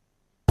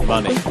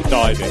 Money,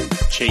 diving,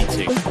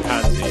 cheating,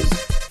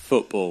 pansies,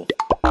 football.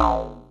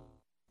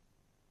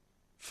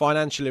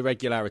 Financial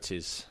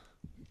irregularities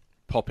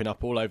popping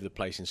up all over the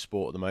place in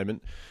sport at the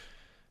moment.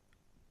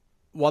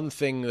 One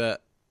thing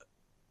that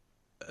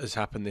has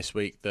happened this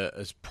week that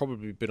has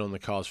probably been on the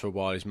cards for a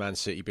while is Man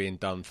City being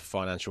done for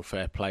financial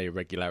fair play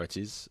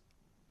irregularities.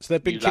 So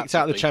they've been kicked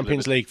out of the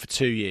Champions League for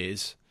 2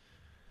 years.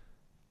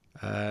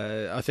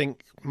 I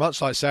think,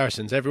 much like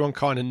Saracens, everyone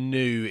kind of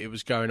knew it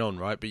was going on,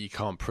 right? But you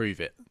can't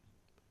prove it.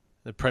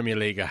 The Premier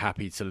League are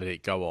happy to let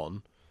it go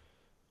on.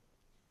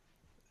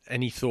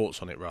 Any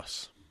thoughts on it,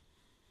 Russ?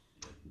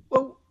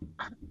 Well,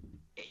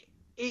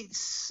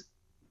 it's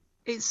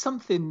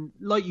something,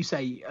 like you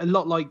say, a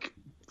lot like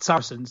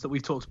Saracens that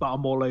we've talked about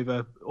on all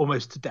over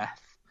almost to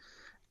death.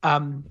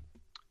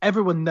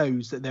 Everyone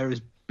knows that there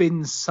has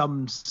been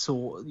some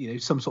sort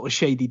of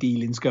shady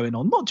dealings going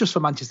on, not just for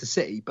Manchester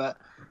City, but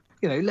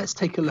let's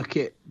take a look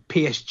at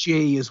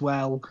PSG as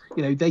well.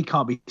 They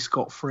can't be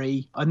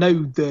scot-free. I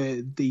know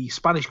the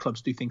Spanish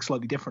clubs do things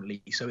slightly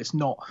differently, so it's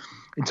not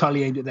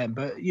entirely aimed at them.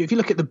 But if you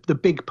look at the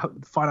big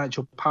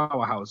financial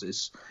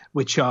powerhouses,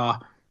 which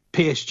are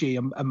PSG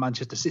and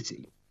Manchester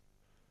City,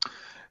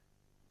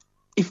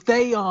 if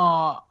they've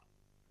got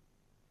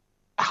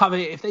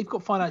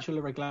financial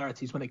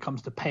irregularities when it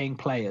comes to paying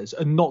players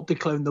and not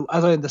declaring,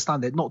 as I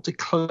understand it, not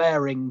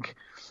declaring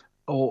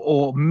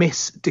or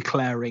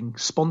misdeclaring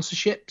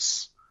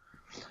sponsorships.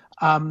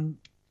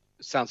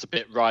 Sounds a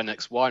bit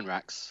Rhinex Wine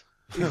Racks.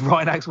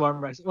 Rhinex Wine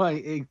Racks. Well,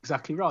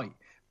 exactly right.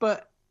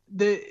 But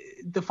the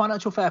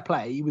financial fair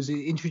play was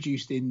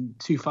introduced in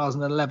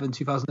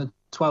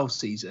 2011-2012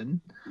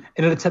 season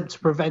in an attempt to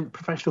prevent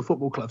professional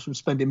football clubs from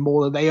spending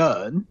more than they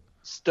earn.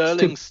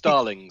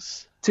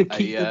 Starlings. To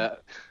keep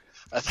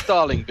a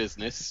starling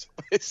business.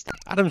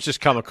 Adam's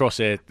just come across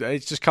here.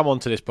 He's just come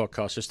onto this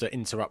podcast just to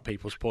interrupt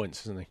people's points,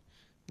 hasn't he?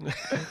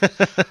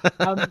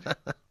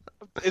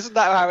 Isn't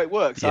that how it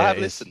works? Yeah, I have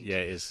listened. Yeah,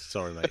 it is.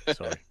 Sorry, mate.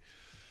 Sorry.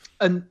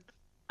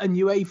 And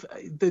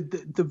UEFA,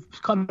 the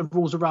kind of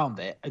rules around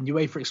it, and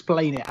UEFA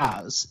explain it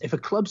as if a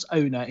club's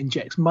owner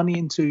injects money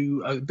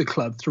into the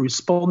club through a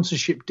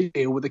sponsorship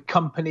deal with a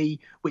company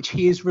which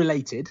he is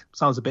related,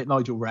 sounds a bit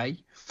Nigel Ray,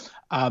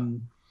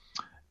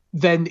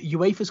 then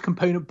UEFA's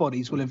component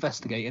bodies will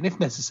investigate and, if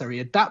necessary,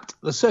 adapt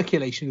the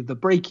circulation of the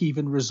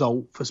break-even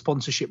result for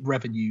sponsorship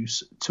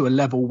revenues to a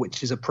level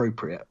which is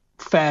appropriate,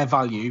 fair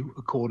value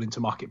according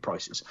to market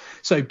prices.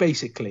 So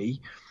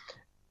basically,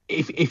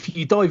 if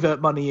you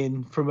divert money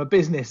in from a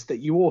business that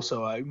you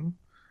also own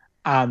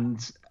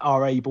and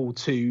are able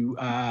to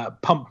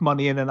pump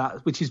money in and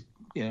out, which is,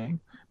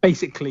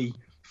 basically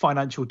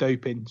financial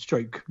doping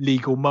stroke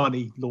legal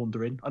money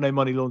laundering. I know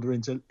money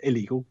laundering's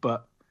illegal,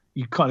 but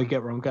you kind of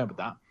get where I'm going with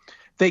that.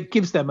 That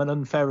gives them an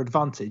unfair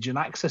advantage and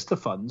access to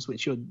funds,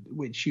 which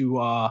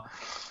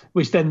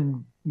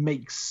then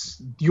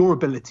makes your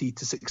ability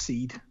to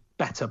succeed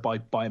better by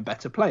buying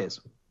better players.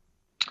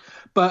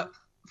 But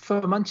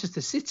for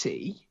Manchester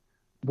City,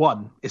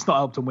 it's not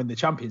helped them win the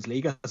Champions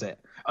League, has it?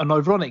 And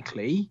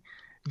ironically,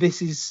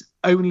 this is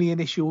only an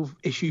issue for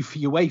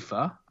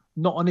UEFA,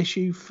 not an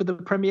issue for the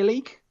Premier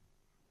League.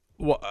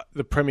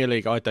 The Premier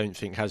League, I don't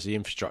think, has the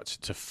infrastructure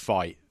to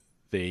fight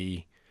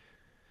the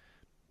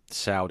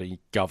Saudi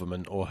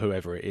government or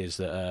whoever it is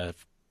that are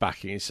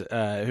backing.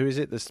 Who is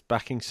it that's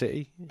backing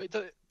City?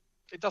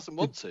 It doesn't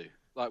want to.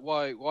 Like,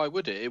 why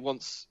would it? It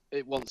wants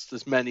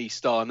as many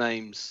star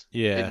names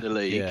in the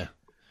league. Yeah.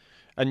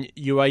 And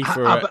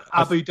UEFA,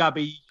 Abu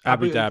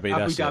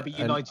Dhabi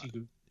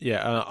United.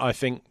 And I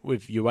think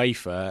with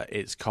UEFA,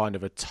 it's kind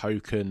of a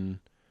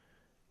token.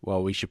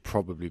 Well, we should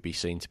probably be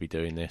seen to be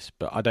doing this,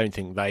 but I don't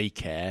think they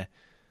care.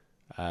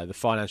 The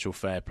financial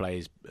fair play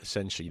is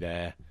essentially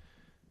there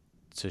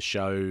to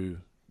show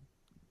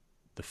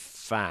the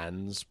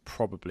fans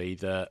probably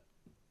that,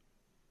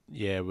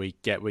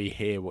 we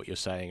hear what you're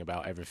saying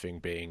about everything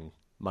being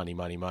money,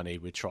 money, money.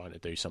 We're trying to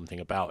do something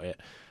about it.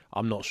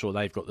 I'm not sure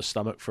they've got the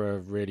stomach for a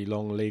really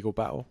long legal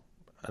battle.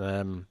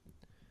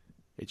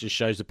 It just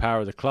shows the power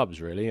of the clubs,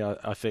 really.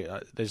 I think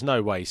there's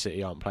no way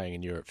City aren't playing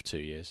in Europe for 2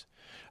 years.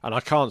 And I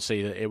can't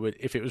see that it would.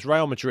 If it was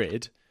Real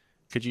Madrid,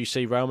 could you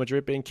see Real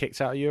Madrid being kicked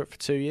out of Europe for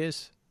 2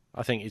 years?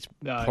 I think it's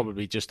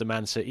probably just a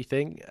Man City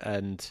thing,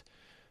 and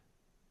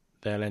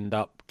they'll end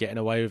up getting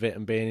away with it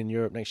and being in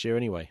Europe next year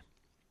anyway.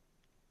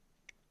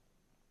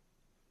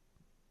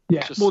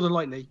 Yeah, more than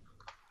likely.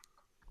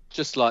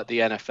 Just like the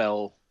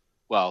NFL,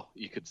 well,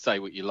 you could say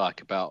what you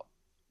like about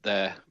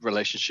their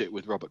relationship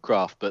with Robert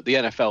Kraft, but the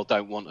NFL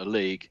don't want a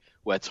league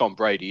where Tom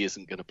Brady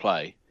isn't going to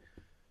play.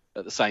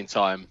 At the same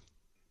time,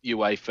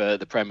 UEFA,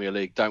 the Premier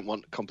League, don't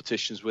want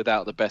competitions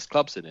without the best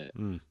clubs in it.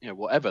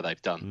 Whatever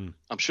they've done.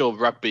 I'm sure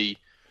rugby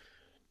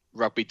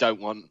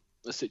don't want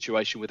a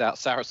situation without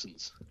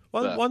Saracens.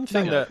 One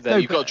thing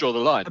you've got to draw the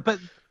line. But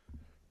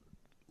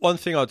one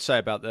thing I'd say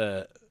about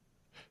the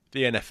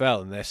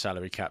NFL and their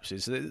salary caps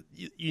is that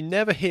you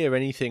never hear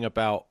anything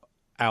about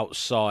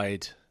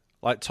outside.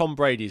 Like, Tom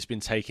Brady's been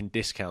taking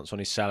discounts on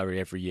his salary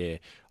every year.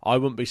 I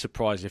wouldn't be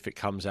surprised if it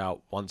comes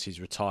out once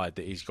he's retired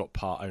that he's got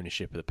part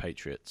ownership of the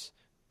Patriots,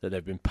 that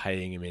they've been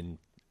paying him in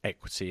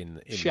equity in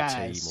the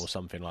team or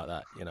something like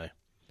that,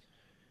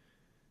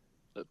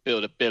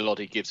 Bill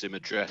Oddie gives him a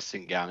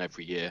dressing gown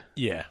every year.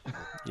 Yeah.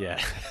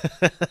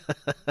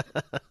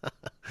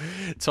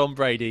 Tom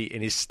Brady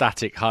in his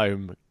static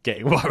home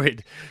getting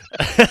worried.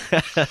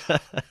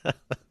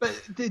 But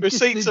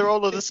receipts are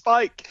all on the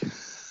spike.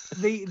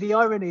 The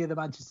irony of the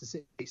Manchester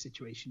City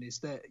situation is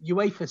that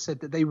UEFA said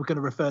that they were going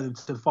to refer them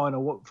to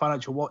the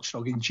financial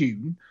watchdog in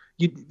June.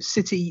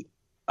 City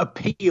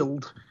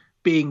appealed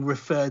being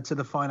referred to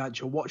the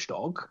financial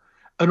watchdog,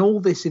 and all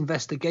this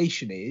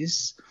investigation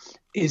is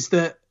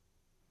that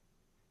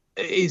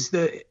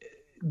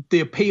the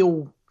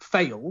appeal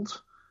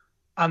failed,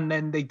 and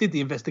then they did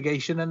the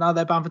investigation, and now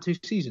they're banned for 2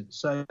 seasons.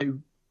 So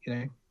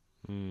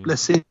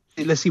let's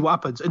see what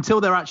happens. Until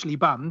they're actually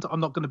banned, I'm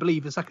not going to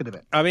believe a second of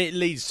it. I mean, it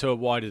leads to a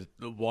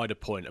wider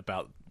point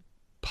about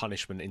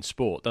punishment in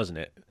sport, doesn't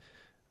it?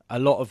 A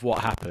lot of what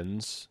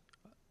happens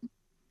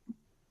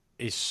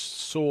is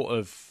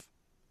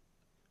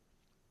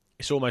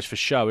it's almost for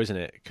show, isn't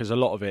it? Because a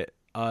lot of it,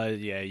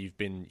 you've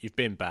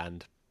been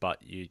banned, but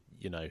you're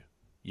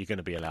going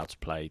to be allowed to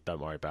play. Don't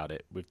worry about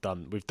it. We've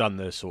done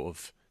the sort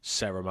of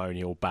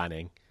ceremonial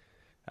banning,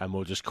 and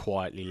we'll just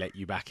quietly let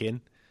you back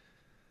in.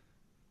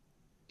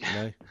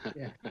 Yeah,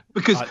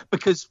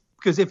 because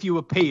if you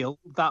appeal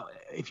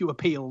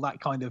that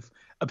kind of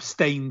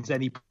abstains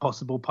any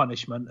possible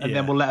punishment, and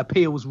then we'll let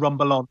appeals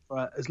rumble on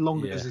for as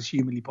long as is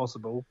humanly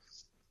possible,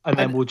 and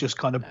then we'll just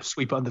kind of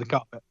sweep it under the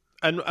carpet.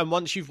 And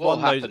once you've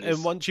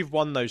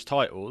won those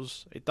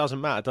titles, it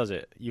doesn't matter, does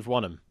it? You've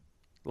won them.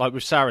 Like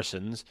with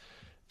Saracens,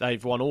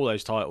 they've won all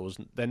those titles.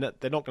 They're not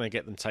going to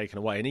get them taken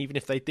away. And even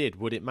if they did,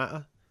 would it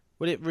matter?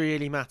 Would it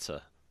really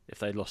matter if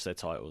they lost their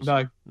titles?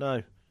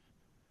 No.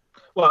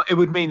 Well, it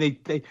would mean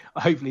they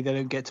hopefully they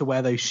don't get to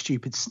wear those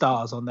stupid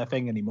stars on their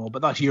thing anymore.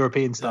 But that's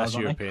European stars,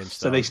 aren't they? Stars,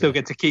 so they still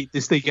get to keep. They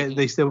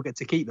still get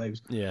to keep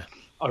those. Yeah.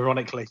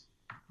 Ironically,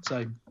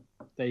 so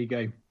there you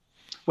go.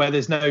 Where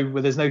there's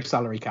no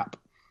salary cap.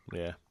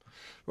 Yeah.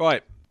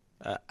 Right.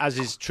 As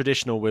is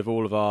traditional with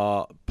all of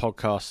our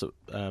podcasts that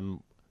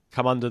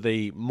come under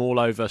the Mall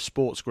Over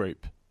Sports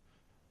Group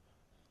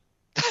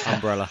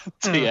umbrella.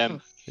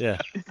 TM. Yeah.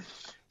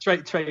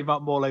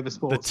 Trademark Mall Over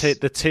Sports. The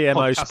TMO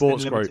Podcasting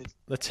Sports Limited. Group.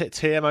 The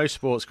TMO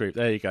Sports Group.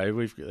 There you go.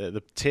 We've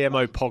the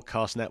TMO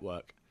Podcast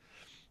Network.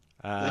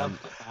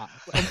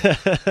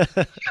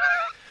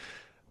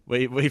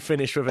 We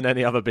finished with an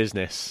any other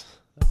business.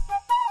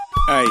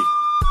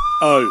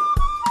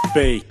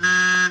 A-O-B.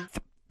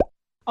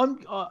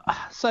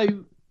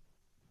 So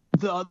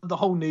the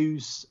whole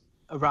news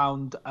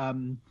around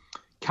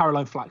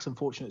Caroline Flack's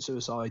unfortunate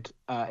suicide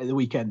at the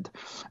weekend.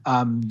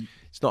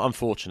 It's not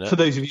unfortunate. For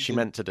those of you, she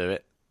meant to do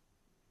it.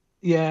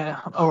 Yeah,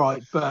 all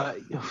right, but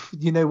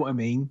you know what I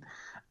mean.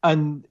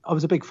 And I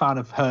was a big fan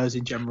of hers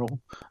in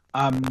general,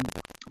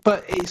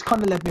 but it's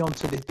kind of led me on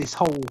to this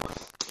whole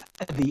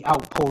the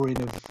outpouring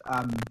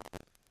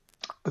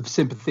of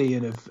sympathy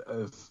and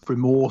of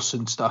remorse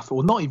and stuff,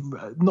 or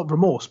not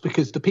remorse,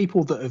 because the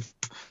people that have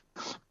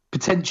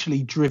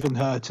potentially driven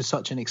her to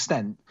such an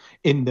extent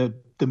in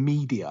the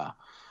media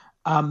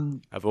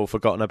have all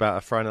forgotten about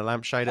her throwing a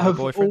lampshade at her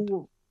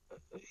boyfriend.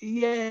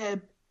 Yeah,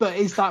 but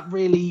is that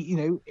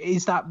really,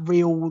 is that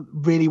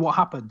really what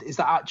happened? Is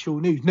that actual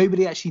news?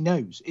 Nobody actually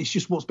knows. It's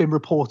just what's been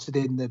reported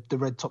in the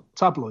red top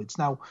tabloids.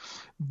 Now,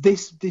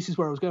 this is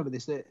where I was going with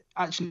this. That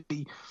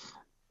actually,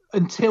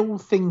 until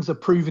things are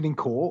proven in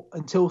court,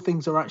 until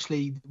things are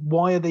actually,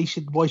 why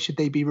should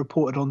they be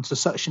reported on to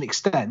such an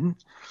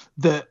extent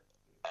that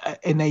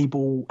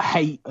enable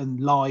hate and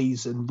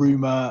lies and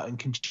rumor and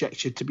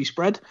conjecture to be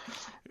spread?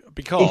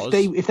 Because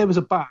if there was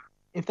a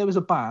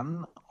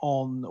ban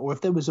on, or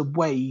if there was a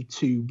way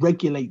to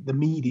regulate the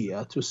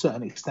media to a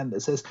certain extent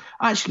that says,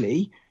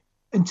 actually,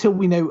 until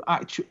we know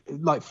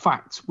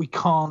facts, we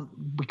can't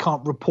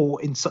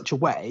report in such a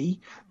way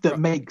that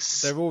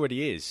makes. There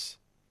already is.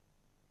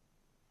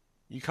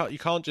 You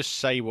can't just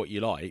say what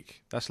you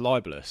like. That's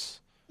libelous.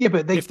 Yeah,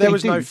 but if there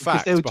was no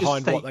facts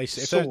behind what they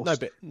said,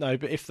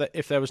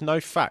 if there was no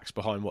facts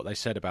behind what they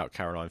said about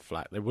Caroline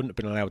Flack, they wouldn't have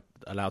been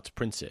allowed to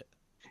print it.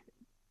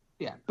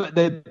 Yeah, but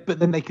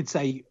then they could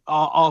say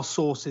our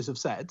sources have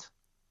said,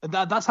 and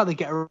that's how they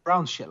get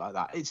around shit like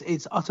that.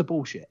 It's utter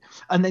bullshit.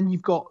 And then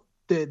you've got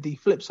the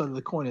flip side of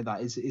the coin of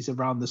that is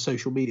around the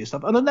social media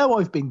stuff. And I know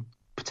I've been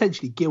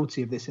potentially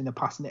guilty of this in the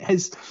past, and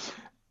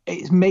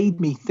it's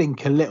made me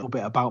think a little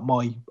bit about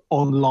my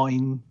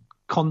online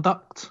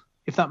conduct,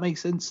 if that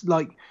makes sense.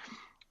 Like,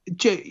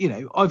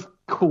 I've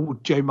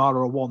called Joe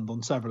Marler a wand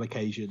on several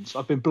occasions.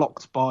 I've been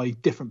blocked by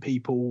different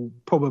people,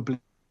 probably.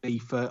 I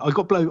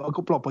got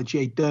blocked by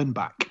Jay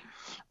Dernbach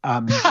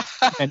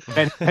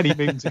many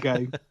moons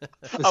ago.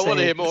 I want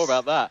to hear more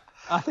about that.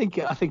 I think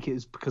it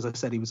was because I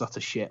said he was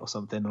utter shit or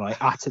something, and I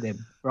atted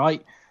him,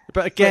 right?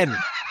 But again,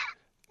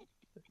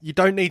 you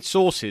don't need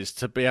sources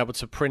to be able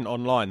to print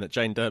online that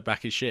Jane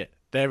Dirtbach is shit.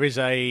 There is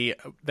a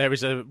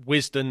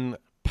Wisdom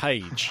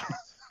page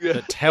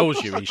that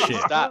tells you he's shit.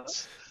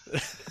 Stats.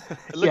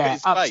 Look at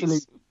his absolutely.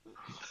 face.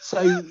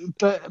 So,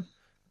 but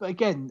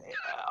again,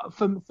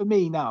 for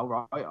me now,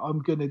 right? I'm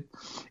gonna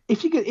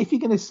if you're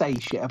gonna say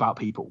shit about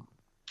people,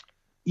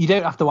 you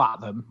don't have to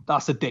at them.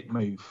 That's a dick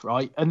move,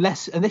 right?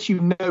 Unless you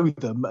know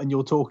them and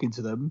you're talking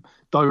to them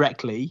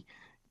directly,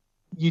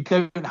 you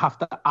don't have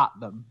to at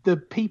them. The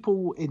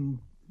people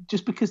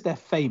just because they're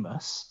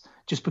famous,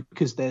 just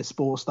because they're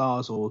sports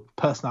stars or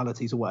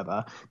personalities or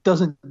whatever,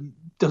 doesn't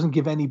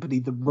give anybody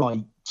the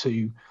right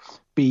to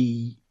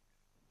be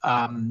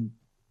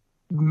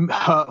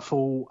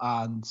hurtful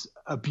and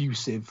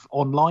abusive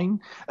online.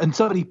 And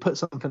somebody put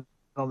something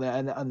on there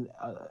and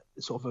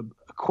sort of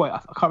a quote. I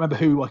can't remember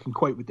who I can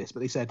quote with this, but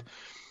they said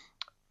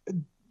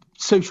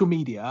social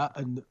media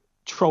and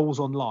trolls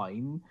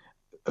online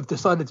have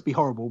decided to be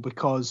horrible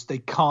because they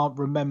can't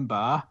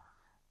remember.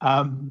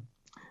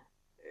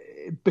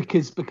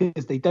 Because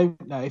they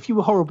don't know. If you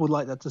were horrible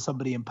like that to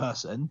somebody in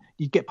person,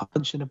 you'd get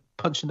punched in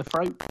the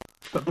throat.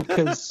 But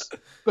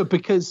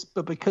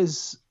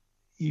because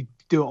you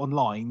do it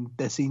online,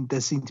 there seemed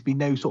to be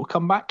no sort of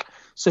comeback.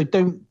 So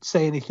don't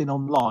say anything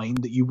online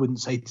that you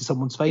wouldn't say to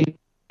someone's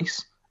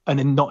face, and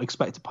then not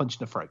expect a punch in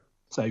the throat.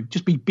 So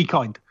just be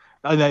kind.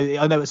 I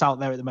know it's out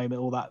there at the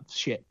moment, all that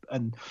shit,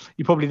 and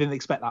you probably didn't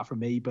expect that from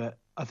me, but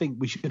I think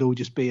we should all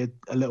just be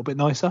a little bit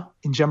nicer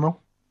in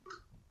general.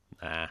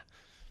 Nah.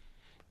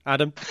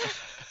 Adam?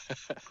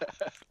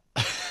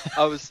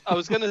 I was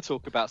going to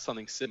talk about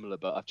something similar,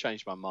 but I've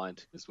changed my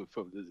mind because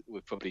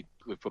we've probably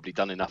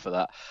done enough of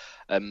that.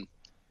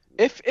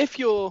 If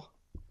you're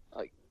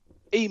like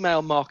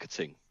email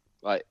marketing,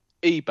 like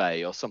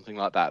eBay or something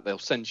like that, they'll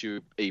send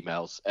you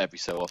emails every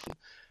so often,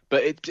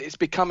 but it's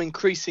become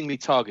increasingly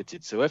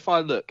targeted. So if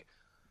I look,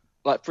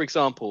 like for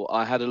example,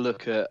 I had a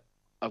look at,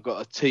 I've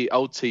got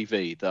old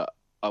TV that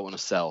I want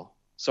to sell.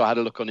 So I had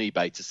a look on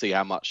eBay to see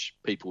how much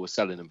people were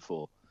selling them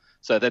for.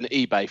 So then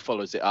eBay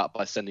follows it up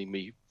by sending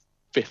me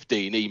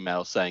 15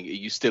 emails saying, are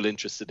you still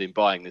interested in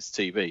buying this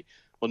TV?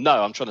 Well,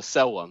 no, I'm trying to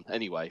sell one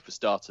anyway, for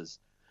starters.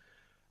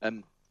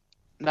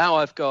 Now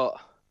I've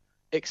got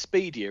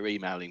Expedia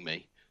emailing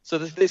me. So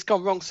it's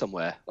gone wrong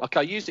somewhere. Like,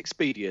 I used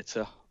Expedia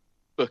to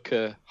book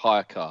a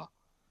hire car.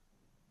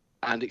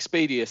 And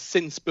Expedia,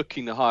 since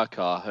booking the hire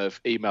car,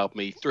 have emailed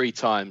me 3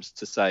 times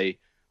to say,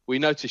 we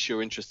notice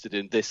you're interested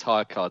in this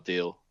hire car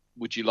deal.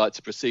 Would you like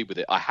to proceed with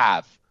it? I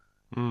have.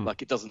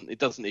 Like, it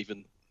doesn't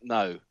even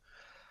know.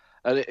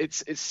 And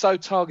it's so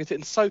targeted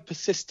and so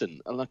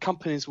persistent. And the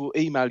companies will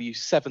email you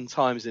 7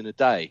 times in a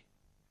day.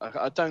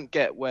 I don't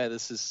get where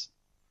this is.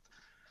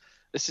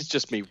 This is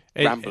just me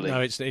rambling.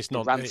 No, it's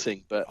not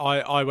ranting. But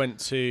I went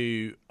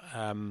to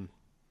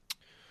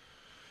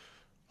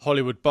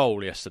Hollywood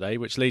Bowl yesterday,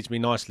 which leads me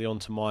nicely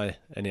onto my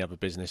any other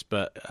business.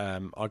 But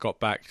I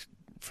got back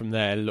from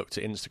there, looked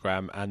at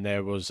Instagram, and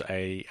there was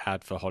a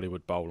ad for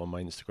Hollywood Bowl on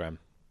my Instagram.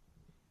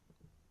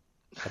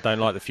 I don't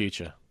like the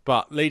future.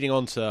 But leading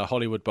on to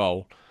Hollywood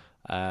Bowl,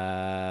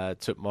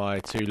 took my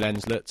 2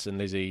 lenslets and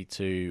Lizzie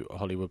to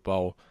Hollywood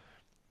Bowl.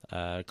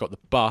 Got the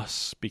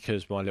bus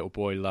because my little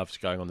boy loves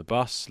going on the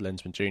bus.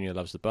 Lensman Jr.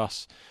 loves the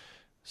bus.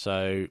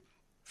 So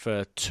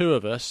for 2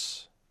 of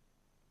us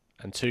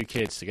and 2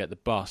 kids to get the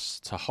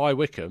bus to High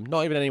Wycombe,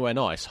 not even anywhere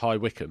nice, High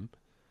Wycombe,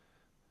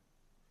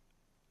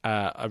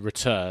 a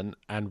return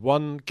and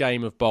 1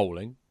 game of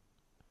bowling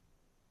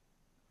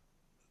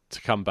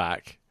to come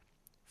back,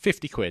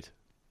 50 quid.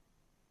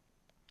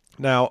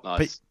 Now,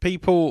 nice.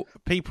 people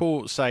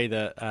say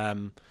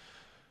that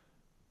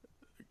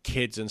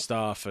kids and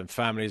stuff and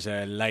families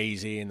are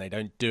lazy and they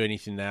don't do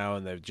anything now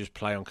and they just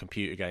play on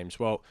computer games.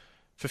 Well,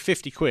 for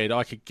 50 quid,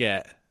 I could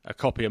get a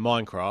copy of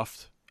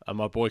Minecraft and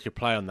my boy could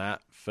play on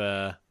that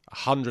for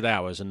 100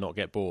 hours and not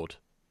get bored.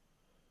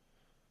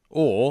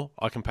 Or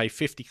I can pay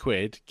 50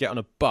 quid, get on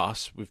a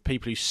bus with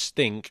people who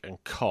stink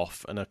and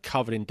cough and are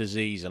covered in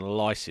disease and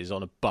lices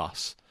on a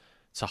bus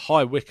to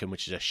High Wycombe,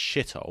 which is a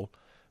shithole,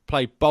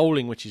 play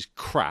bowling, which is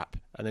crap,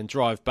 and then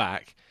drive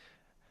back.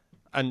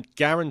 And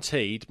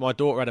guaranteed, my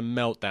daughter had a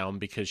meltdown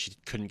because she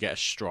couldn't get a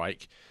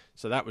strike.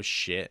 So that was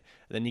shit.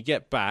 And then you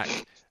get back,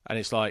 and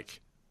it's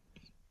like,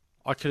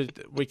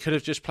 we could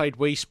have just played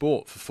Wii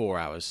Sport for 4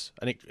 hours,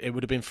 and it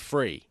would have been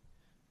free.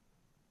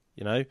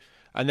 You know?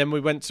 And then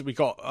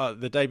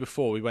the day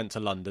before, we went to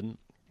London.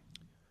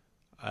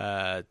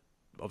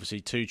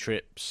 Obviously 2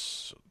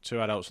 trips, 2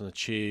 adults on the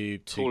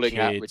tube, 2 calling kids.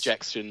 out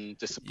rejection,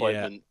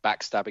 disappointment,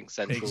 backstabbing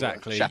central.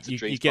 Exactly.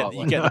 You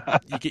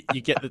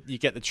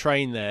get the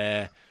train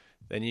there.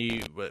 Then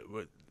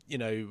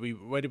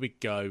where did we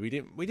go? We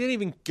didn't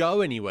even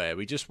go anywhere.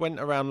 We just went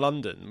around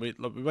London. We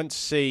went to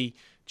see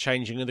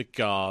changing of the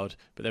guard,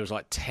 but there was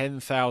like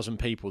 10,000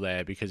 people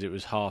there because it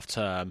was half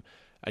term,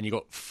 and you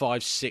got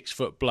 5-6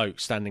 foot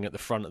blokes standing at the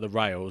front of the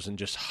rails and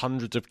just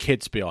hundreds of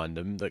kids behind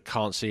them that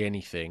can't see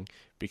anything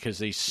because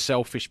these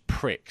selfish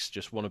pricks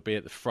just want to be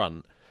at the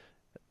front.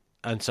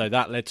 And so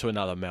that led to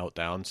another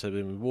meltdown. So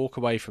then we walk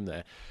away from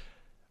there.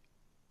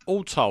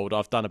 All told,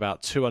 I've done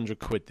about 200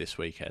 quid this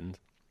weekend.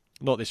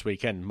 Not this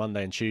weekend,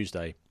 Monday and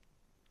Tuesday.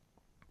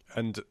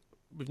 And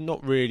we've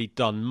not really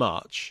done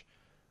much.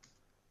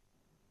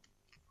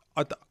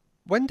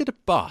 When did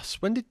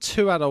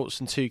 2 adults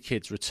and 2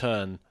 kids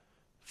return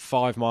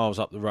 5 miles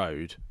up the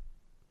road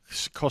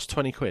cost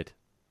 20 quid?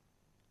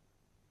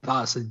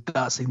 That's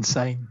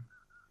insane.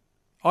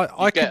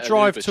 I could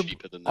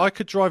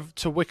drive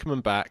to Wycombe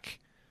and back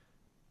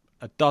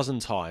a dozen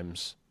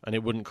times and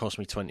it wouldn't cost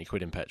me 20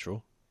 quid in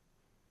petrol.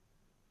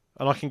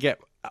 And I can get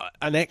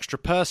an extra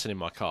person in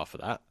my car for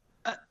that.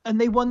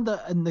 And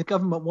the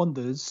government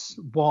wonders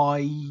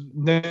why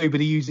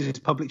nobody uses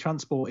public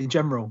transport in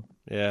general.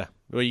 Yeah.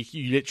 Well,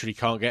 you literally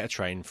can't get a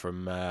train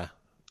from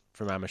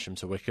Amersham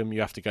to Wycombe.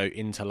 You have to go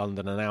into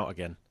London and out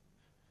again.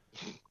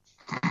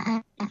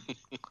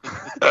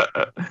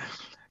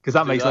 Because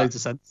that makes loads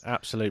of sense.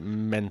 Absolute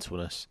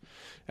mentalness.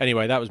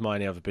 Anyway, that was my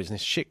only other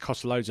business. Shit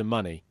costs loads of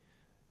money.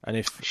 And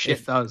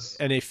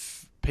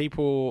if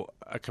people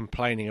are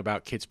complaining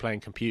about kids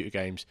playing computer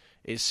games,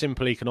 it's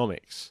simple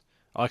economics.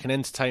 I can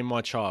entertain my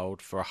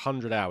child for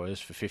 100 hours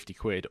for 50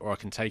 quid, or I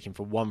can take him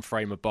for 1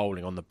 frame of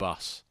bowling on the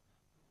bus.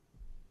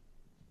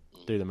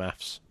 Do the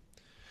maths.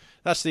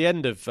 That's the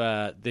end of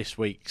this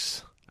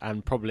week's,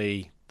 and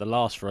probably the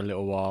last for a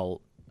little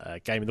while,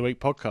 Game of the Week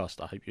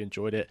podcast. I hope you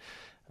enjoyed it.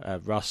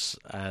 Russ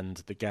and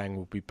the gang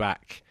will be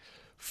back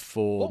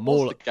for more.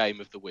 What was the Game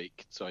of the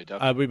Week? Sorry,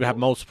 Doug. We had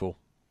multiple.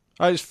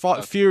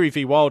 Fury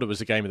v Wilder was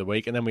the Game of the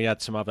Week, and then we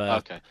had some other.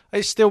 Okay.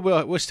 We're still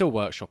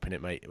workshopping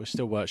it, mate. We're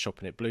still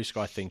workshopping it. Blue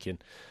sky thinking,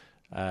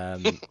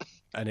 and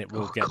it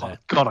will get there.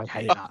 God, I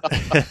hate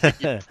that.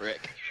 You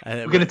prick.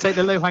 We're going to take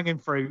the low hanging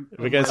fruit.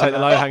 We're going to take the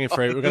low hanging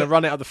fruit. We're going to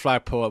run it up the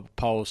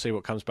flagpole, see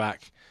what comes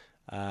back.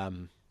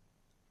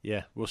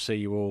 We'll see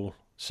you all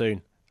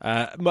soon.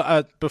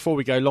 Before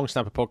we go, Long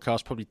Snapper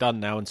podcast probably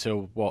done now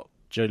until what,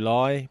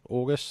 July,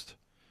 August?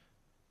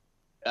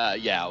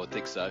 Yeah, I would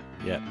think so.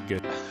 Yeah,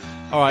 good.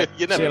 All right,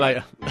 see you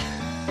later.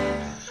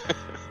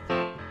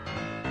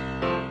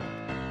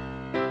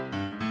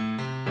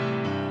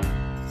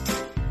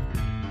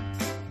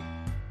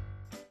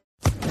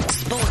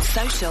 Sports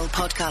Social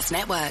Podcast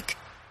Network.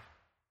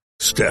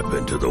 Step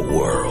into the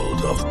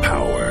world of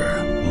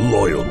power,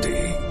 loyalty,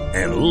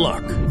 and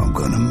luck. I'm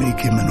gonna make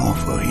him an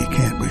offer he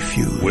can't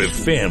refuse. With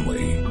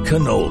family,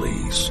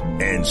 cannolis,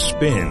 and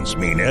spins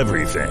mean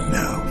everything.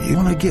 Now, you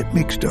wanna get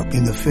mixed up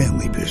in the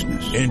family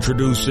business.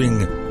 Introducing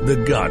The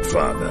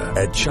Godfather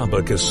at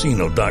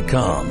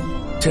ChumbaCasino.com.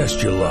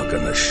 Test your luck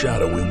in the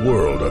shadowy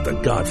world of The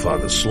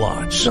Godfather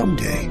slot.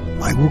 Someday,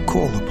 I will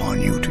call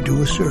upon you to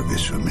do a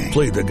service for me.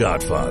 Play The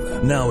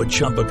Godfather, now at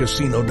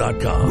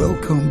ChumbaCasino.com.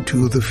 Welcome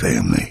to the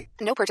family.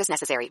 No purchase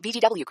necessary.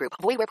 VGW Group.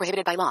 Void where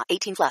prohibited by law.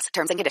 18+.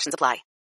 Terms and conditions apply.